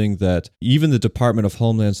something that even the Department of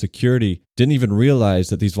Homeland Security didn't even realize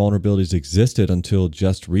that these vulnerabilities existed until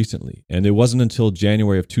just recently. And it wasn't until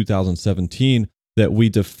January of 2017 that we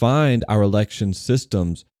defined our election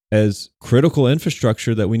systems as critical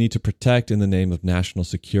infrastructure that we need to protect in the name of national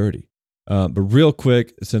security. But real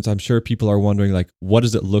quick, since I'm sure people are wondering, what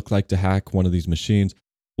does it look like to hack one of these machines?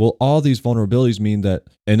 Well, all these vulnerabilities mean that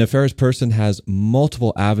a nefarious person has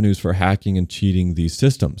multiple avenues for hacking and cheating these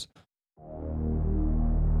systems.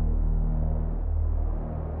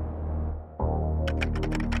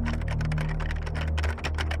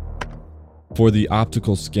 For the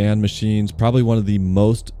optical scan machines, probably one of the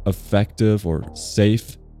most effective or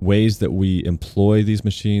safe ways that we employ these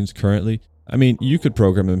machines currently. I mean, you could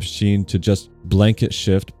program a machine to just blanket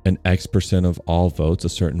shift an X% of all votes a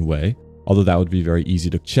certain way, although that would be very easy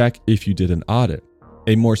to check if you did an audit.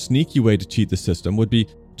 A more sneaky way to cheat the system would be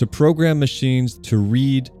to program machines to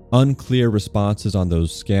read unclear responses on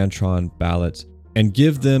those Scantron ballots and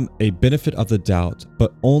give them a benefit of the doubt,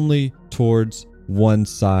 but only towards one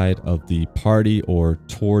side of the party or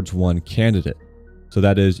towards one candidate. So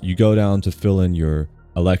that is, you go down to fill in your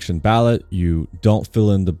election ballot, you don't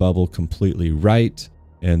fill in the bubble completely right,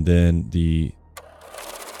 and then the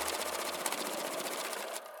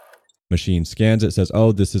machine scans it, says,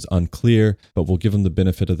 oh, this is unclear, but we'll give them the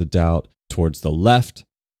benefit of the doubt towards the left.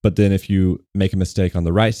 But then if you make a mistake on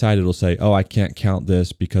the right side, it'll say, oh, I can't count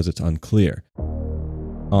this because it's unclear.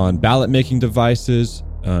 On ballot making devices,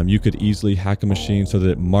 you could easily hack a machine so that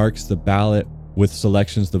it marks the ballot with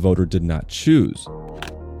selections the voter did not choose.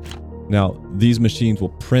 Now, these machines will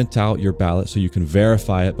print out your ballot so you can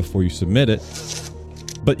verify it before you submit it.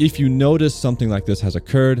 But if you notice something like this has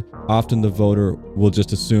occurred, often the voter will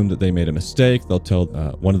just assume that they made a mistake. They'll tell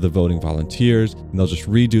one of the voting volunteers, and they'll just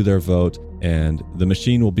redo their vote. And the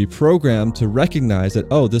machine will be programmed to recognize that,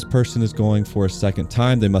 oh, this person is going for a second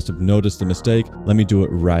time. They must have noticed the mistake. Let me do it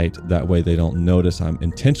right. That way they don't notice I'm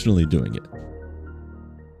intentionally doing it.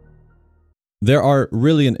 There are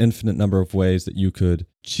really an infinite number of ways that you could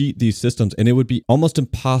cheat these systems, and it would be almost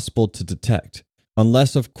impossible to detect.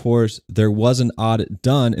 Unless, of course, there was an audit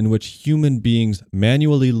done in which human beings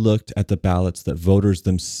manually looked at the ballots that voters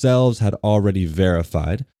themselves had already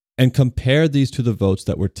verified and compared these to the votes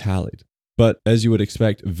that were tallied. But as you would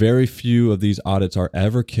expect, very few of these audits are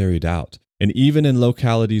ever carried out. And even in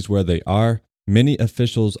localities where they are, many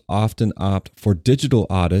officials often opt for digital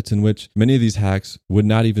audits in which many of these hacks would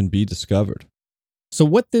not even be discovered. So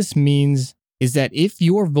what this means is that if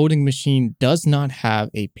your voting machine does not have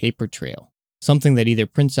a paper trail, something that either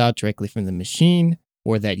prints out directly from the machine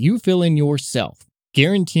or that you fill in yourself,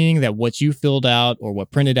 guaranteeing that what you filled out or what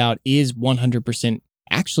printed out is 100%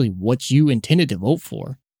 actually what you intended to vote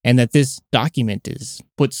for, and that this document is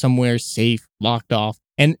put somewhere safe, locked off,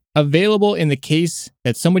 and available in the case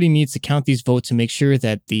that somebody needs to count these votes and make sure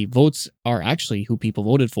that the votes are actually who people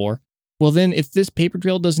voted for, well then if this paper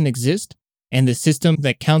trail doesn't exist, and the system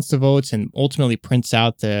that counts the votes and ultimately prints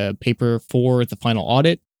out the paper for the final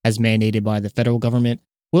audit, as mandated by the federal government,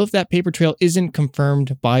 well, if that paper trail isn't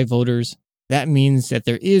confirmed by voters, that means that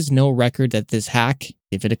there is no record that this hack,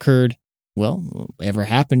 if it occurred, well, ever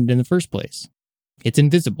happened in the first place. It's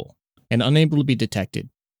invisible and unable to be detected.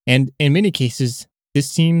 And in many cases, this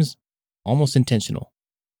seems almost intentional.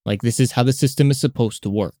 Like this is how the system is supposed to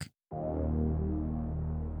work.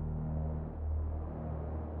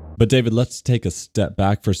 But David, let's take a step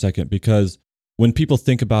back for a second, because when people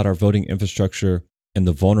think about our voting infrastructure and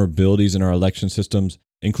the vulnerabilities in our election systems,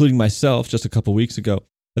 including myself just a couple weeks ago,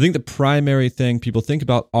 I think the primary thing people think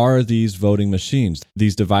about are these voting machines,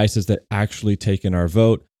 these devices that actually take in our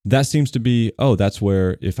vote. That seems to be, oh, that's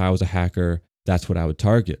where, if I was a hacker, that's what I would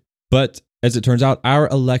target. But as it turns out, our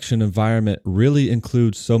election environment really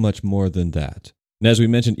includes so much more than that. And as we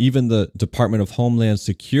mentioned, even the Department of Homeland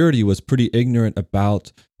Security was pretty ignorant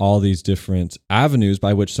about all these different avenues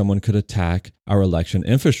by which someone could attack our election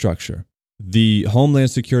infrastructure. The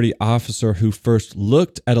Homeland Security officer who first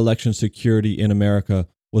looked at election security in America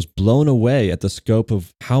was blown away at the scope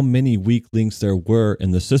of how many weak links there were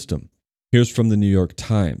in the system. Here's from the New York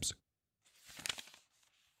Times.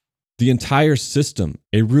 The entire system,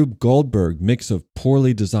 a Rube Goldberg mix of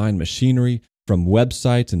poorly designed machinery, from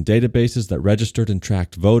websites and databases that registered and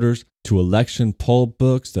tracked voters, to election poll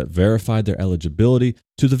books that verified their eligibility,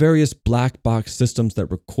 to the various black box systems that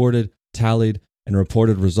recorded, tallied, and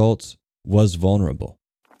reported results, was vulnerable.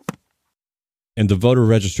 And the voter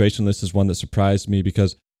registration list is one that surprised me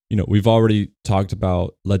because, we've already talked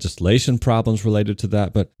about legislation problems related to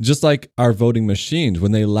that, but just like our voting machines,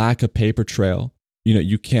 when they lack a paper trail,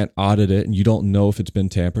 you can't audit it and you don't know if it's been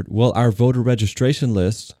tampered. Well, our voter registration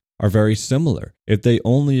lists are very similar. If they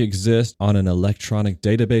only exist on an electronic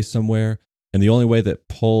database somewhere, and the only way that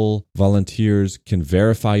poll volunteers can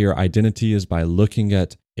verify your identity is by looking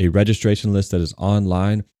at a registration list that is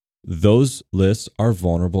online, those lists are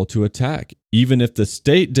vulnerable to attack. Even if the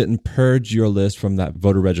state didn't purge your list from that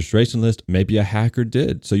voter registration list, maybe a hacker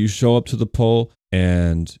did. So you show up to the poll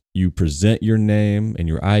and you present your name and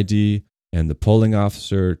your ID, and the polling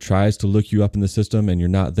officer tries to look you up in the system and you're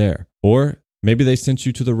not there. Or maybe they sent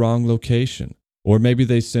you to the wrong location. Or maybe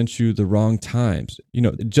they sent you the wrong times.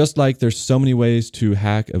 Just like there's so many ways to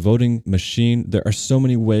hack a voting machine, there are so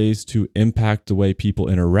many ways to impact the way people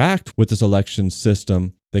interact with this election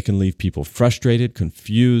system that can leave people frustrated,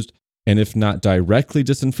 confused, and if not directly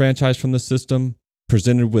disenfranchised from the system,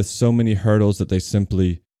 presented with so many hurdles that they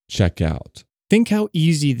simply check out. Think how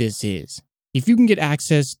easy this is. If you can get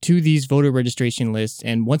access to these voter registration lists,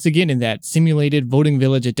 and once again in that simulated voting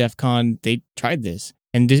village at DEF CON, they tried this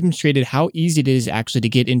and demonstrated how easy it is actually to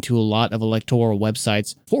get into a lot of electoral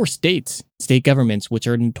websites for state governments, which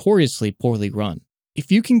are notoriously poorly run.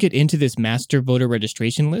 If you can get into this master voter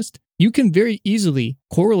registration list, you can very easily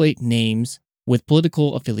correlate names with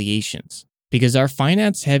political affiliations, because our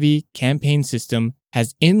finance-heavy campaign system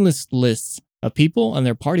has endless lists of people and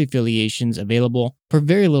their party affiliations available for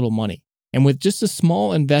very little money. And with just a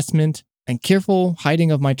small investment and careful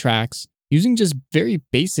hiding of my tracks, using just very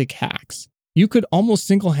basic hacks, you could almost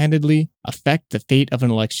single-handedly affect the fate of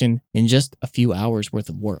an election in just a few hours worth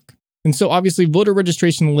of work. And so obviously voter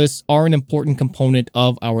registration lists are an important component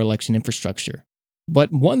of our election infrastructure.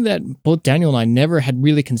 but one that both Daniel and I never had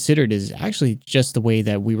really considered is actually just the way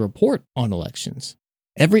that we report on elections.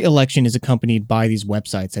 Every election is accompanied by these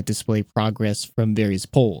websites that display progress from various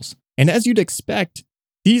polls. And as you'd expect,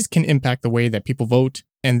 these can impact the way that people vote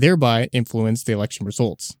and thereby influence the election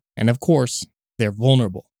results. And of course, they're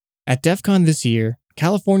vulnerable. At DEF CON this year,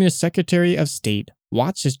 California's Secretary of State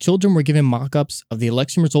watched as children were given mock-ups of the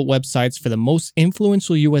election result websites for the most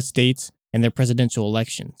influential U.S. states and their presidential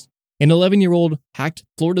elections. An 11-year-old hacked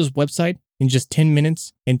Florida's website in just 10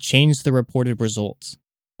 minutes and changed the reported results.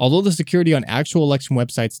 Although the security on actual election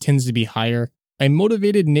websites tends to be higher, a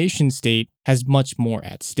motivated nation-state has much more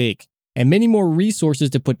at stake, and many more resources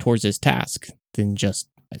to put towards this task than just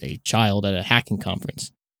a child at a hacking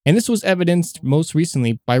conference. And this was evidenced most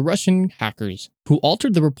recently by Russian hackers who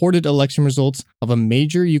altered the reported election results of a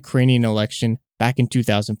major Ukrainian election back in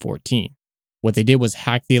 2014. What they did was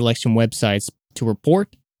hack the election websites to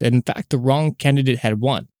report that in fact the wrong candidate had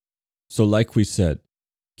won. So like we said,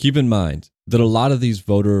 keep in mind that a lot of these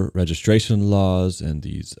voter registration laws and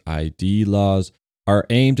these ID laws are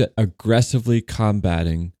aimed at aggressively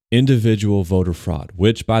combating individual voter fraud,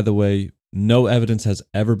 which, by the way, no evidence has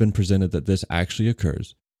ever been presented that this actually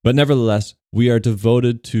occurs. But nevertheless, we are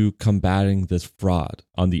devoted to combating this fraud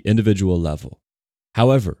on the individual level.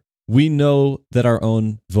 However, we know that our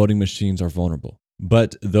own voting machines are vulnerable,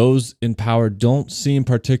 but those in power don't seem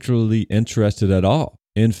particularly interested at all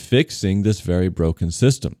in fixing this very broken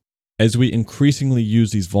system. As we increasingly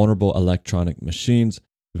use these vulnerable electronic machines,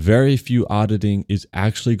 very few auditing is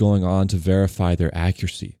actually going on to verify their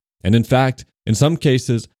accuracy. And in fact, in some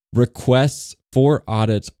cases, requests for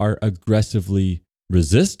audits are aggressively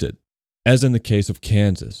resisted, as in the case of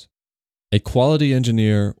Kansas. A quality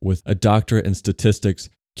engineer with a doctorate in statistics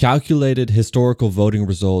calculated historical voting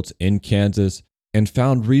results in Kansas and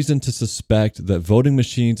found reason to suspect that voting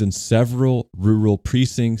machines in several rural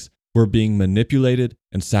precincts were being manipulated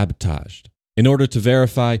and sabotaged. In order to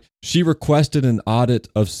verify, she requested an audit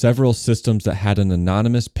of several systems that had an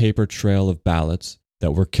anonymous paper trail of ballots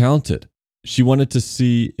that were counted. She wanted to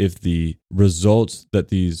see if the results that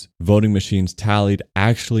these voting machines tallied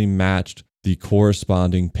actually matched the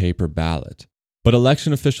corresponding paper ballot. But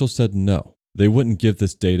election officials said no, they wouldn't give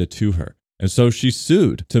this data to her. And so she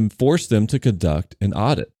sued to force them to conduct an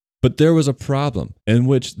audit. But there was a problem in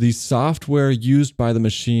which the software used by the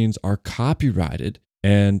machines are copyrighted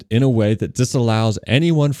and in a way that disallows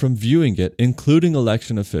anyone from viewing it, including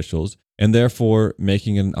election officials, and therefore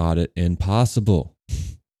making an audit impossible.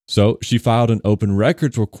 So she filed an open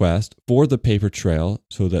records request for the paper trail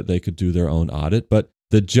so that they could do their own audit, but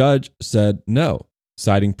the judge said no,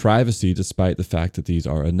 citing privacy despite the fact that these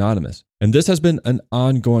are anonymous. And this has been an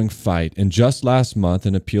ongoing fight, and just last month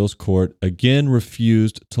an appeals court again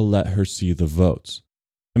refused to let her see the votes.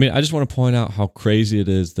 I mean, I just want to point out how crazy it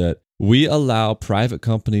is that we allow private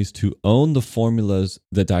companies to own the formulas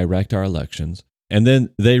that direct our elections, and then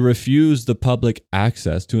they refuse the public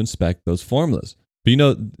access to inspect those formulas. But you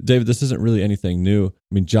know, David, this isn't really anything new.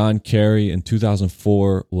 I mean, John Kerry in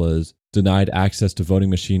 2004 was denied access to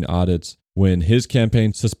voting machine audits when his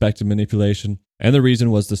campaign suspected manipulation. And the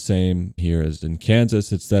reason was the same here as in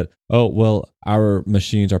Kansas. It's that, oh, well, our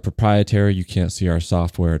machines are proprietary. You can't see our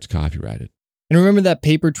software. It's copyrighted. And remember that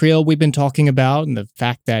paper trail we've been talking about and the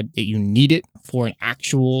fact that you need it for an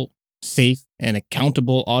actual, safe, and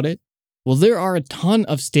accountable audit? Well, there are a ton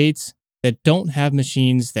of states that don't have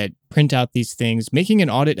machines that print out these things, making an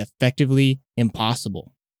audit effectively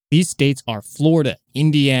impossible. These states are Florida,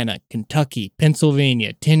 Indiana, Kentucky,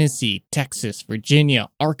 Pennsylvania, Tennessee, Texas, Virginia,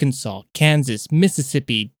 Arkansas, Kansas,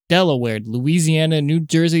 Mississippi, Delaware, Louisiana, New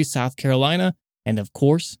Jersey, South Carolina, and of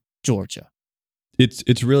course, Georgia.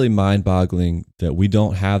 It's really mind-boggling that we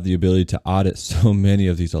don't have the ability to audit so many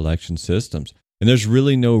of these election systems. And there's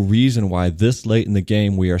really no reason why this late in the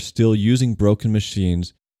game we are still using broken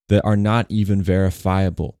machines that are not even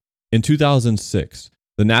verifiable. In 2006,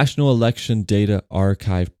 the National Election Data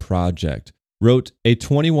Archive Project wrote a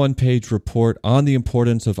 21-page report on the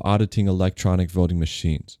importance of auditing electronic voting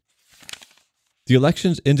machines. The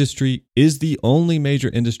elections industry is the only major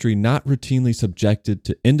industry not routinely subjected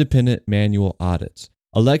to independent manual audits.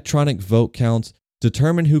 Electronic vote counts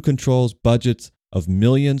determine who controls budgets of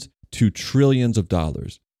millions to trillions of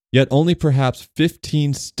dollars. Yet only perhaps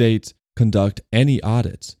 15 states conduct any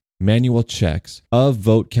audits. Manual checks of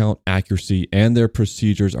vote count accuracy and their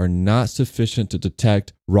procedures are not sufficient to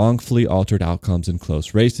detect wrongfully altered outcomes in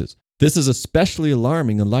close races. This is especially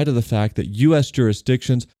alarming in light of the fact that U.S.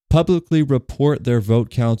 jurisdictions publicly report their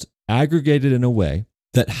vote counts aggregated in a way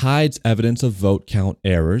that hides evidence of vote count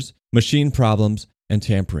errors, machine problems, and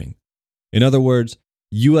tampering. In other words,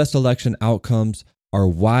 U.S. election outcomes are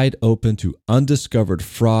wide open to undiscovered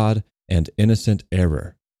fraud and innocent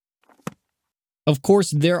error. Of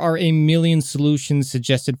course, there are a million solutions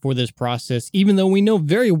suggested for this process, even though we know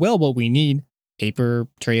very well what we need: paper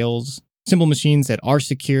trails, simple machines that are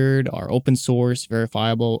secured, are open source,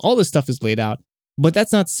 verifiable. All this stuff is laid out, but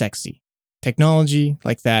that's not sexy. Technology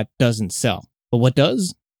like that doesn't sell. But what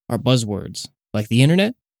does are buzzwords like the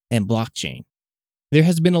internet and blockchain. There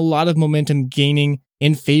has been a lot of momentum gaining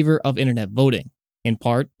in favor of internet voting, in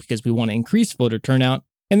part because we want to increase voter turnout,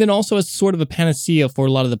 and then also as sort of a panacea for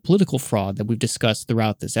a lot of the political fraud that we've discussed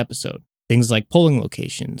throughout this episode. Things like polling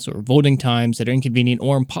locations or voting times that are inconvenient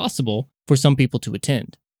or impossible for some people to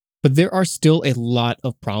attend. But there are still a lot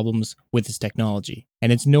of problems with this technology,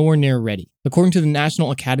 and it's nowhere near ready. According to the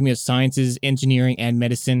National Academy of Sciences, Engineering, and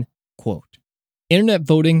Medicine, quote, "Internet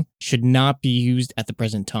voting should not be used at the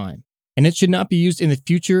present time, and it should not be used in the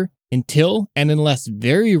future until and unless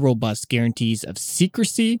very robust guarantees of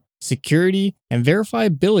secrecy, security, and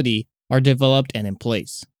verifiability are developed and in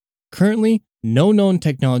place. Currently, no known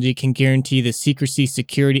technology can guarantee the secrecy,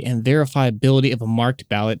 security, and verifiability of a marked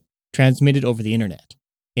ballot transmitted over the internet."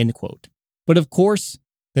 End quote. But of course,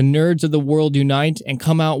 the nerds of the world unite and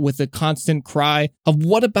come out with a constant cry of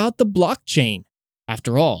what about the blockchain?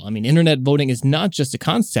 After all, internet voting is not just a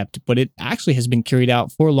concept, but it actually has been carried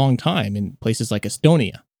out for a long time in places like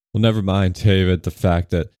Estonia. Well, never mind, David, the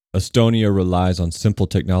fact that Estonia relies on simple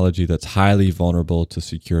technology that's highly vulnerable to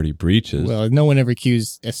security breaches. Well, no one ever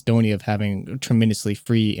accused Estonia of having tremendously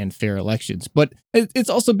free and fair elections, but it's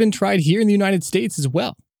also been tried here in the United States as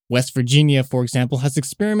well. West Virginia, for example, has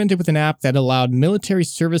experimented with an app that allowed military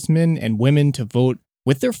servicemen and women to vote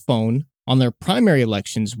with their phone on their primary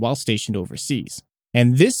elections while stationed overseas.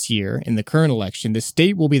 And this year, in the current election, the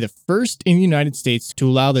state will be the first in the United States to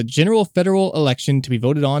allow the general federal election to be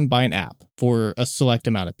voted on by an app for a select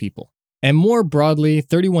amount of people. And more broadly,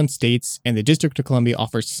 31 states and the District of Columbia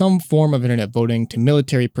offer some form of internet voting to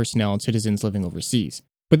military personnel and citizens living overseas.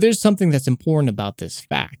 But there's something that's important about this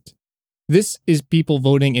fact. This is people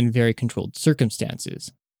voting in very controlled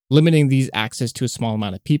circumstances, limiting these access to a small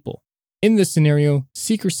amount of people. In this scenario,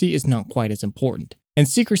 secrecy is not quite as important. And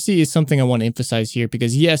secrecy is something I want to emphasize here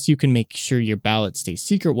because yes, you can make sure your ballot stays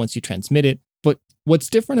secret once you transmit it, but what's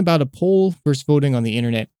different about a poll versus voting on the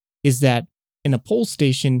internet is that in a poll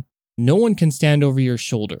station, no one can stand over your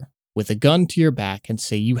shoulder with a gun to your back and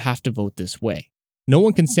say you have to vote this way. No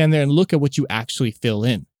one can stand there and look at what you actually fill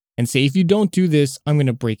in and say, if you don't do this, I'm going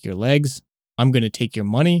to break your legs, I'm going to take your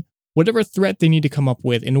money, whatever threat they need to come up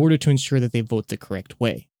with in order to ensure that they vote the correct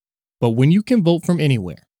way. But when you can vote from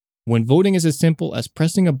anywhere, when voting is as simple as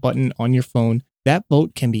pressing a button on your phone, that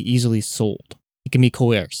vote can be easily sold. It can be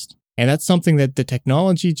coerced. And that's something that the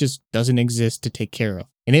technology just doesn't exist to take care of.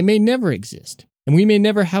 And it may never exist. And we may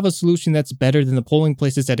never have a solution that's better than the polling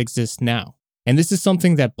places that exist now. And this is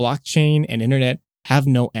something that blockchain and internet have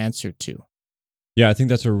no answer to. Yeah, I think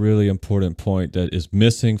that's a really important point that is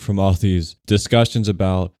missing from all these discussions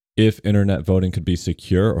about if internet voting could be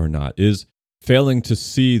secure or not, is failing to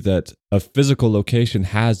see that a physical location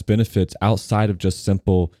has benefits outside of just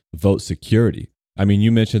simple vote security.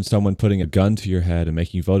 You mentioned someone putting a gun to your head and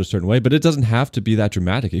making you vote a certain way, but it doesn't have to be that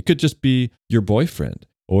dramatic. It could just be your boyfriend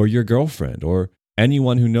or your girlfriend or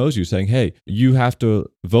anyone who knows you saying, hey, you have to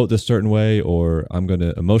vote this certain way, or I'm going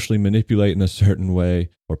to emotionally manipulate in a certain way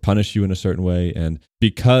or punish you in a certain way. And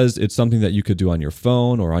because it's something that you could do on your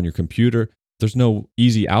phone or on your computer, there's no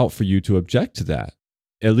easy out for you to object to that.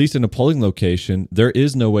 At least in a polling location, there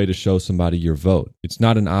is no way to show somebody your vote. It's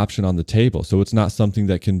not an option on the table, so it's not something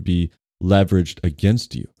that can be leveraged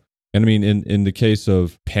against you. And in the case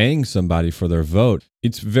of paying somebody for their vote,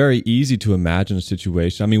 it's very easy to imagine a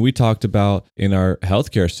situation. We talked about in our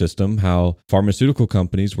healthcare system how pharmaceutical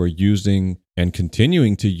companies were using and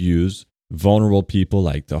continuing to use vulnerable people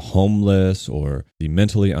like the homeless or the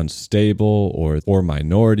mentally unstable or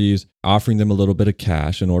minorities, offering them a little bit of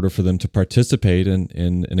cash in order for them to participate in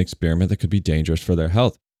an experiment that could be dangerous for their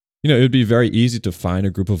health. It would be very easy to find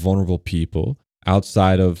a group of vulnerable people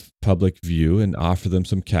outside of public view and offer them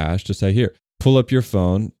some cash to say, here, pull up your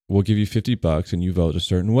phone, we'll give you $50 and you vote a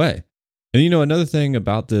certain way. And another thing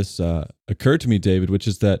about this occurred to me, David, which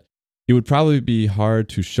is that it would probably be hard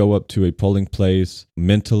to show up to a polling place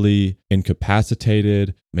mentally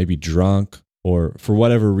incapacitated, maybe drunk, or for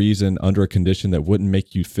whatever reason under a condition that wouldn't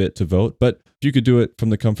make you fit to vote. But if you could do it from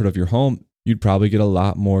the comfort of your home, you'd probably get a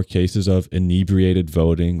lot more cases of inebriated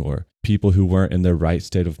voting or people who weren't in their right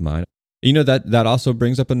state of mind. That also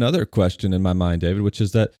brings up another question in my mind, David, which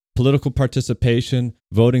is that political participation,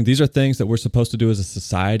 voting, these are things that we're supposed to do as a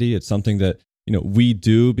society. It's something that we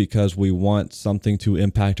do because we want something to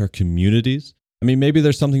impact our communities. I mean, maybe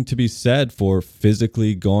there's something to be said for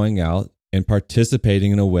physically going out and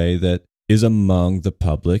participating in a way that is among the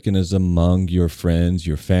public and is among your friends,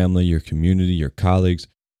 your family, your community, your colleagues,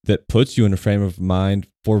 that puts you in a frame of mind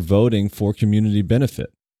for voting for community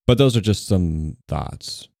benefit. But those are just some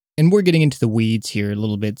thoughts. And we're getting into the weeds here a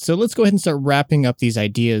little bit. So let's go ahead and start wrapping up these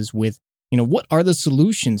ideas with, what are the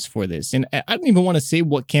solutions for this? And I don't even want to say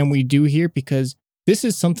what can we do here, because this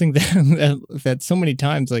is something that so many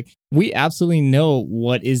times, like, we absolutely know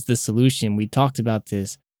what is the solution. We talked about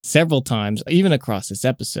this several times, even across this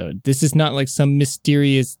episode. This is not like some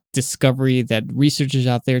mysterious discovery that researchers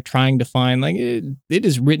out there trying to find. Like, it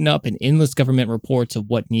is written up in endless government reports of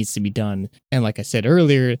what needs to be done. And like I said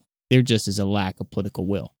earlier, there just is a lack of political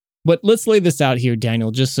will. But let's lay this out here,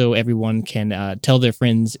 Daniel, just so everyone can tell their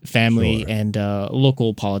friends, family, Sure. and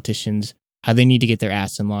local politicians how they need to get their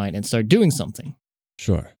ass in line and start doing something.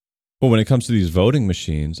 Sure. Well, when it comes to these voting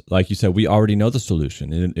machines, like you said, we already know the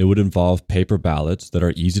solution. It would involve paper ballots that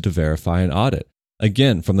are easy to verify and audit.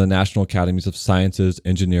 Again, from the National Academies of Sciences,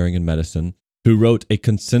 Engineering, and Medicine, who wrote a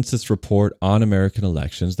consensus report on American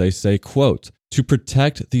elections, they say, quote, "To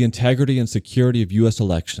protect the integrity and security of U.S.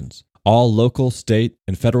 elections, all local, state,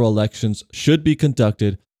 and federal elections should be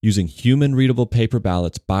conducted using human-readable paper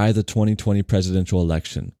ballots by the 2020 presidential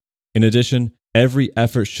election. In addition, every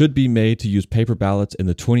effort should be made to use paper ballots in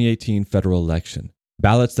the 2018 federal election.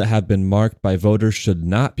 Ballots that have been marked by voters should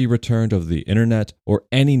not be returned over the internet or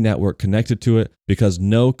any network connected to it, because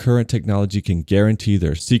no current technology can guarantee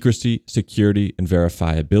their secrecy, security, and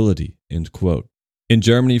verifiability." End quote. In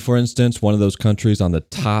Germany, for instance, one of those countries on the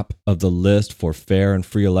top of the list for fair and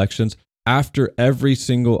free elections, after every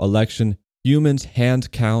single election, humans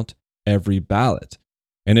hand count every ballot.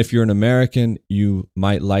 And if you're an American, you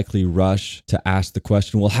might likely rush to ask the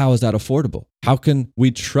question, well, how is that affordable? How can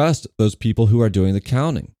we trust those people who are doing the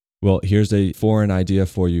counting? Well, here's a foreign idea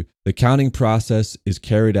for you. The counting process is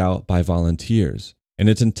carried out by volunteers, and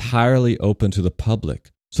it's entirely open to the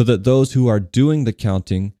public, so that those who are doing the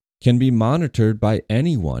counting can be monitored by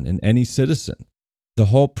anyone and any citizen. The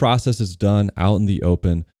whole process is done out in the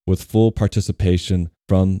open with full participation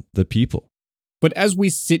from the people. But as we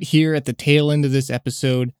sit here at the tail end of this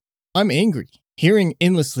episode, I'm angry, hearing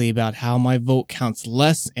endlessly about how my vote counts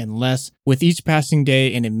less and less with each passing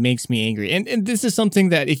day, and it makes me angry. And this is something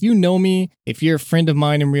that, if you know me, if you're a friend of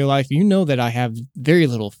mine in real life, you know that I have very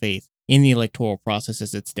little faith in the electoral process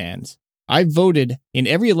as it stands. I've voted in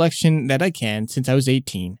every election that I can since I was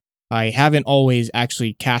 18. I haven't always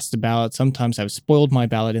actually cast a ballot. Sometimes I've spoiled my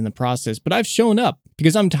ballot in the process, but I've shown up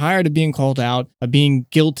because I'm tired of being called out, of being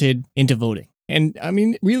guilted into voting. And I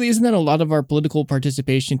mean, really, isn't that a lot of our political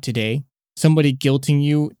participation today? Somebody guilting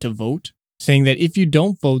you to vote, saying that if you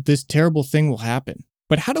don't vote, this terrible thing will happen.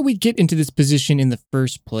 But how do we get into this position in the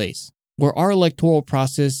first place, where our electoral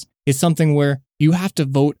process is something where you have to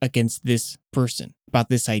vote against this person, about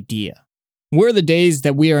this idea? Where are the days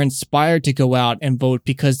that we are inspired to go out and vote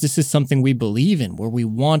because this is something we believe in, where we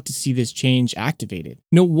want to see this change activated?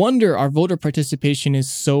 No wonder our voter participation is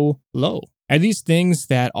so low. Are these things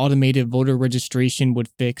that automated voter registration would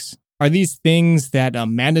fix? Are these things that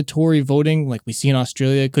mandatory voting, like we see in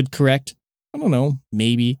Australia, could correct? I don't know,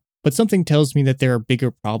 maybe. But something tells me that there are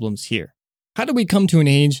bigger problems here. How do we come to an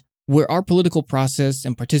age where our political process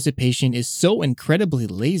and participation is so incredibly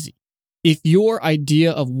lazy? If your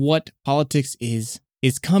idea of what politics is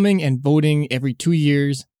coming and voting every 2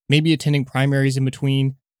 years, maybe attending primaries in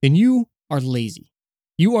between, then you are lazy.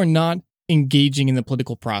 You are not engaging in the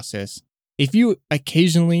political process. If you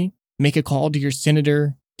occasionally make a call to your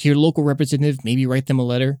senator, to your local representative, maybe write them a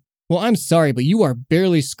letter, well, I'm sorry, but you are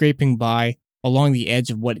barely scraping by along the edge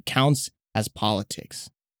of what counts as politics.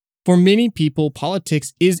 For many people,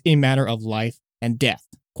 politics is a matter of life and death,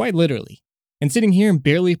 quite literally. And sitting here and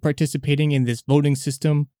barely participating in this voting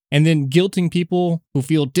system, and then guilting people who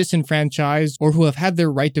feel disenfranchised or who have had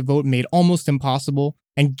their right to vote made almost impossible,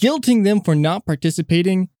 and guilting them for not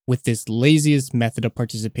participating with this laziest method of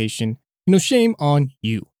participation, shame on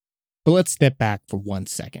you. But let's step back for 1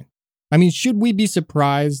 second. I mean, should we be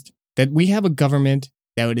surprised that we have a government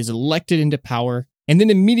that is elected into power and then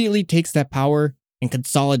immediately takes that power and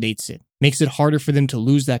consolidates it, makes it harder for them to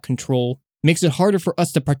lose that control, makes it harder for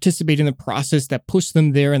us to participate in the process that pushed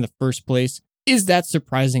them there in the first place? Is that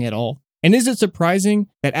surprising at all? And is it surprising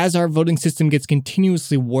that as our voting system gets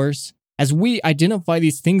continuously worse, as we identify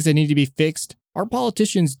these things that need to be fixed, our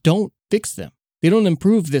politicians don't fix them? They don't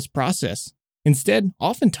improve this process. Instead,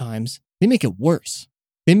 oftentimes, they make it worse.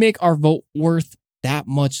 They make our vote worth that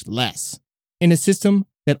much less in a system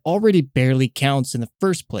that already barely counts in the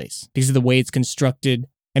first place because of the way it's constructed,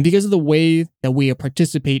 and because of the way that we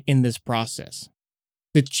participate in this process.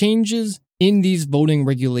 The changes in these voting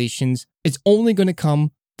regulations is only going to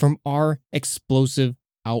come from our explosive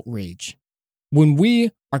outrage. When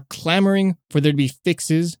we are clamoring for there to be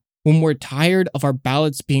fixes, when we're tired of our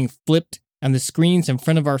ballots being flipped on the screens in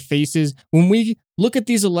front of our faces, when we look at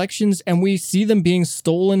these elections and we see them being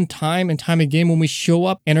stolen time and time again, when we show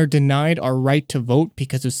up and are denied our right to vote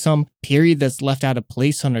because of some period that's left out of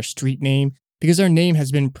place on our street name, because our name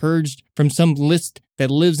has been purged from some list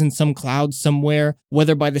that lives in some cloud somewhere,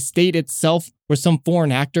 whether by the state itself or some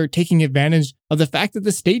foreign actor taking advantage of the fact that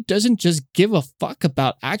the state doesn't just give a fuck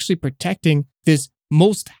about actually protecting this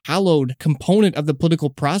most hallowed component of the political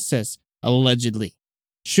process, allegedly.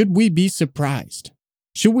 Should we be surprised?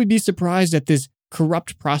 Should we be surprised at this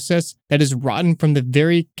corrupt process that is rotten from the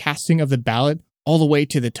very casting of the ballot all the way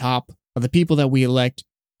to the top of the people that we elect,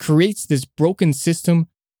 creates this broken system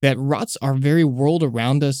that rots our very world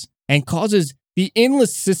around us and causes the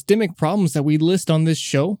endless systemic problems that we list on this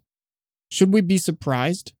show? Should we be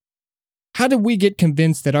surprised? How did we get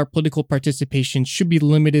convinced that our political participation should be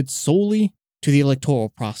limited solely to the electoral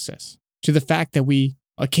process, to the fact that we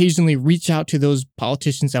occasionally reach out to those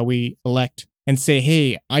politicians that we elect and say,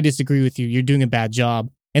 hey, I disagree with you, you're doing a bad job,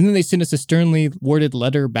 and then they send us a sternly worded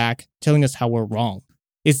letter back telling us how we're wrong?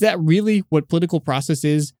 Is that really what political process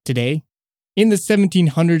is today? In the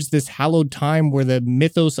 1700s, this hallowed time where the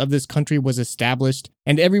mythos of this country was established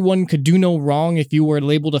and everyone could do no wrong if you were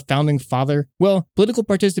labeled a founding father, well, political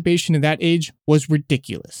participation in that age was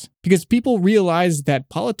ridiculous because people realized that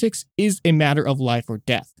politics is a matter of life or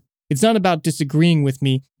death. It's not about disagreeing with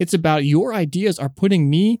me. It's about your ideas are putting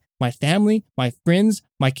me, my family, my friends,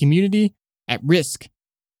 my community at risk,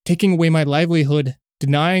 taking away my livelihood,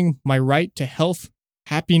 denying my right to health,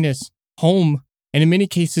 happiness, home, and in many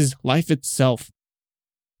cases, life itself.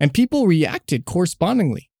 And people reacted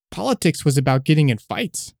correspondingly. Politics was about getting in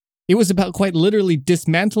fights. It was about quite literally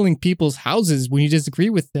dismantling people's houses when you disagree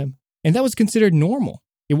with them. And that was considered normal.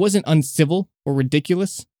 It wasn't uncivil or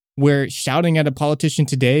ridiculous, where shouting at a politician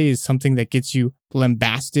today is something that gets you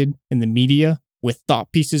lambasted in the media with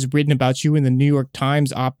thought pieces written about you in the New York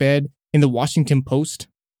Times op-ed, in the Washington Post.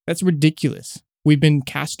 That's ridiculous. We've been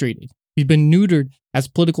castrated. We've been neutered as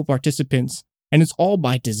political participants. And it's all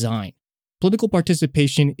by design. Political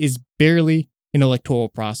participation is barely an electoral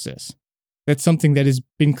process. That's something that has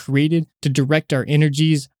been created to direct our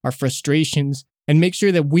energies, our frustrations, and make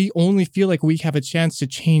sure that we only feel like we have a chance to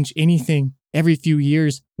change anything every few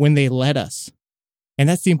years when they let us. And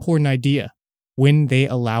that's the important idea, when they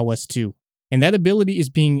allow us to. And that ability is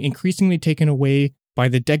being increasingly taken away by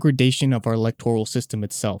the degradation of our electoral system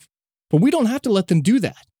itself. But we don't have to let them do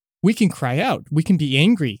that. We can cry out. We can be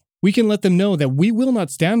angry. We can let them know that we will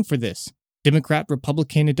not stand for this. Democrat,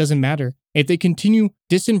 Republican, it doesn't matter. If they continue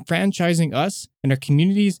disenfranchising us and our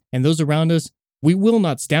communities and those around us, we will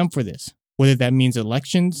not stand for this. Whether that means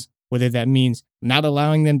elections, whether that means not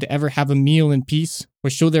allowing them to ever have a meal in peace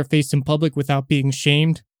or show their face in public without being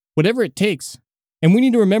shamed, whatever it takes. And we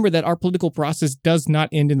need to remember that our political process does not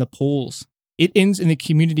end in the polls. It ends in the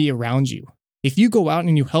community around you. If you go out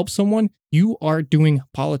and you help someone, you are doing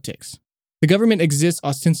politics. The government exists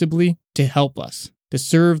ostensibly to help us, to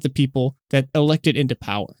serve the people that elect it into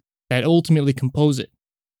power, that ultimately compose it.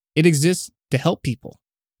 It exists to help people.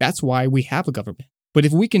 That's why we have a government. But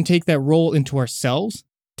if we can take that role into ourselves,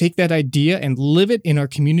 take that idea and live it in our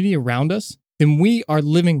community around us, then we are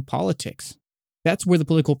living politics. That's where the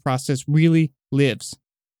political process really lives.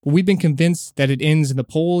 But we've been convinced that it ends in the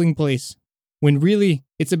polling place, when really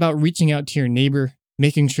it's about reaching out to your neighbor,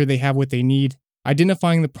 making sure they have what they need,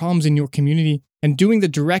 identifying the problems in your community, and doing the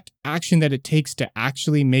direct action that it takes to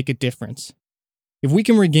actually make a difference. If we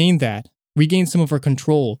can regain that, regain some of our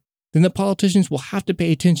control, then the politicians will have to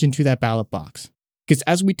pay attention to that ballot box. Because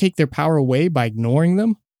as we take their power away by ignoring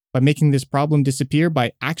them, by making this problem disappear,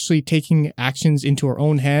 by actually taking actions into our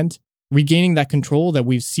own hands, regaining that control that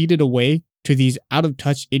we've ceded away to these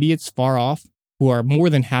out-of-touch idiots far off, who are more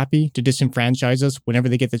than happy to disenfranchise us whenever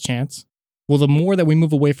they get the chance, well, the more that we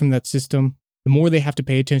move away from that system, the more they have to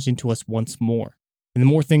pay attention to us once more. And the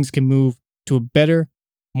more things can move to a better,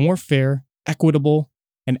 more fair, equitable,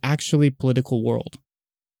 and actually political world.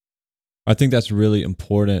 I think that's really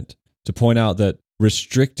important to point out that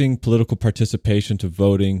restricting political participation to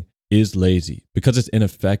voting is lazy because it's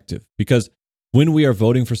ineffective. Because when we are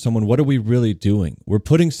voting for someone, what are we really doing? We're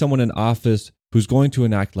putting someone in office who's going to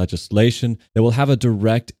enact legislation that will have a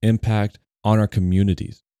direct impact on our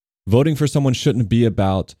communities. Voting for someone shouldn't be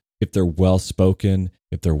about if they're well-spoken,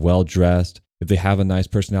 if they're well-dressed, if they have a nice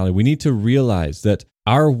personality. We need to realize that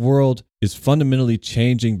our world is fundamentally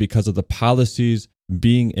changing because of the policies,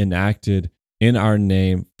 being enacted in our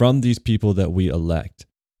name from these people that we elect.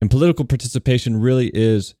 And political participation really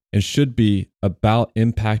is and should be about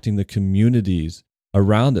impacting the communities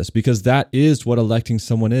around us, because that is what electing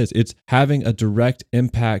someone is. It's having a direct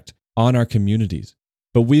impact on our communities.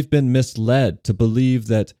 But we've been misled to believe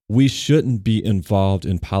that we shouldn't be involved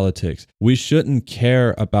in politics. We shouldn't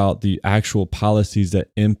care about the actual policies that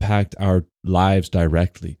impact our lives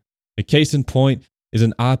directly. A case in point is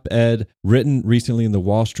an op-ed written recently in the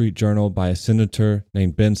Wall Street Journal by a senator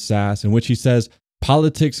named Ben Sasse, in which he says,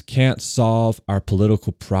 politics can't solve our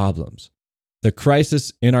political problems. The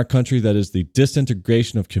crisis in our country, that is the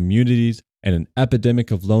disintegration of communities and an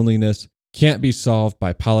epidemic of loneliness, can't be solved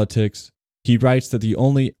by politics. He writes that the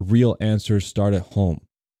only real answers start at home.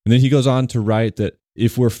 And then he goes on to write that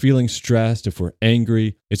if we're feeling stressed, if we're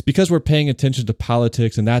angry, it's because we're paying attention to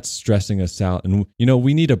politics and that's stressing us out. And,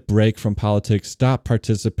 we need a break from politics. Stop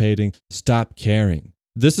participating. Stop caring.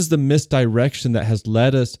 This is the misdirection that has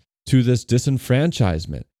led us to this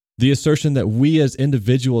disenfranchisement. The assertion that we as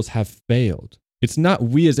individuals have failed. It's not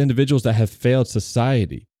we as individuals that have failed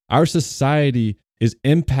society. Our society is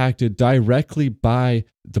impacted directly by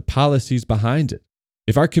the policies behind it.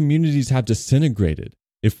 If our communities have disintegrated,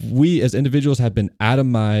 if we as individuals have been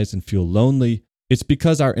atomized and feel lonely, it's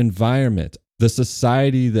because our environment, the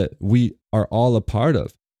society that we are all a part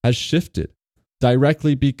of, has shifted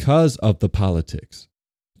directly because of the politics.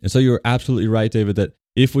 And so you're absolutely right, David, that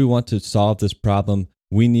if we want to solve this problem,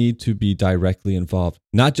 we need to be directly involved,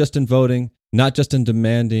 not just in voting, not just in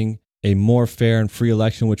demanding a more fair and free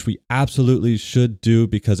election, which we absolutely should do,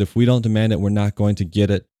 because if we don't demand it, we're not going to get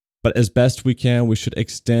it. But as best we can, we should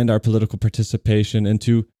extend our political participation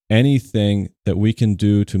into anything that we can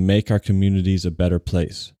do to make our communities a better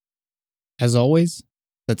place. As always,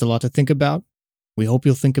 that's a lot to think about. We hope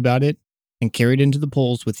you'll think about it and carry it into the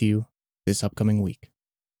polls with you this upcoming week.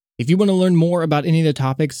 If you want to learn more about any of the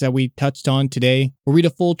topics that we touched on today, or read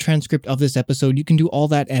a full transcript of this episode, you can do all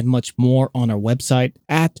that and much more on our website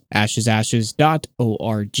at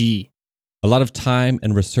ashesashes.org. A lot of time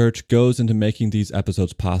and research goes into making these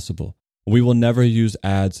episodes possible. We will never use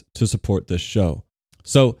ads to support this show.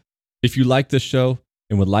 So if you like this show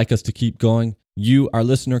and would like us to keep going, you, our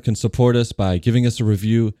listener, can support us by giving us a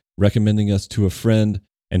review, recommending us to a friend,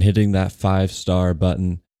 and hitting that 5-star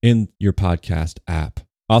button in your podcast app.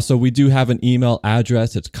 Also, we do have an email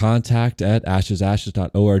address. It's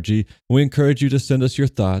contact@ashesashes.org. We encourage you to send us your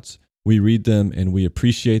thoughts. We read them and we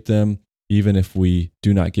appreciate them, even if we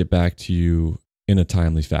do not get back to you in a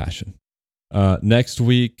timely fashion. Next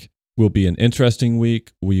week will be an interesting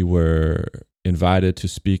week. We were invited to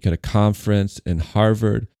speak at a conference in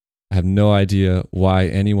Harvard. I have no idea why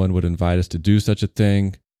anyone would invite us to do such a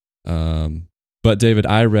thing. But David,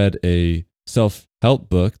 I read a self-help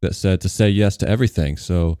book that said to say yes to everything.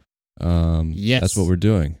 So yes, that's what we're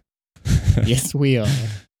doing. Yes, we are.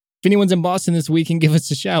 If anyone's in Boston this week, and give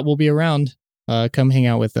us a shout. We'll be around. Come hang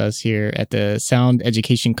out with us here at the Sound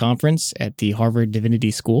Education Conference at the Harvard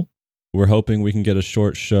Divinity School. We're hoping we can get a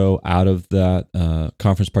short show out of that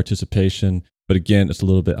conference participation. But again, it's a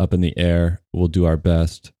little bit up in the air. We'll do our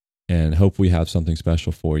best and hope we have something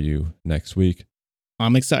special for you next week.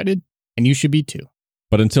 I'm excited, and you should be too.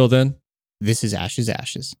 But until then, this is Ashes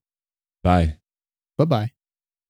Ashes. Bye. Bye-bye.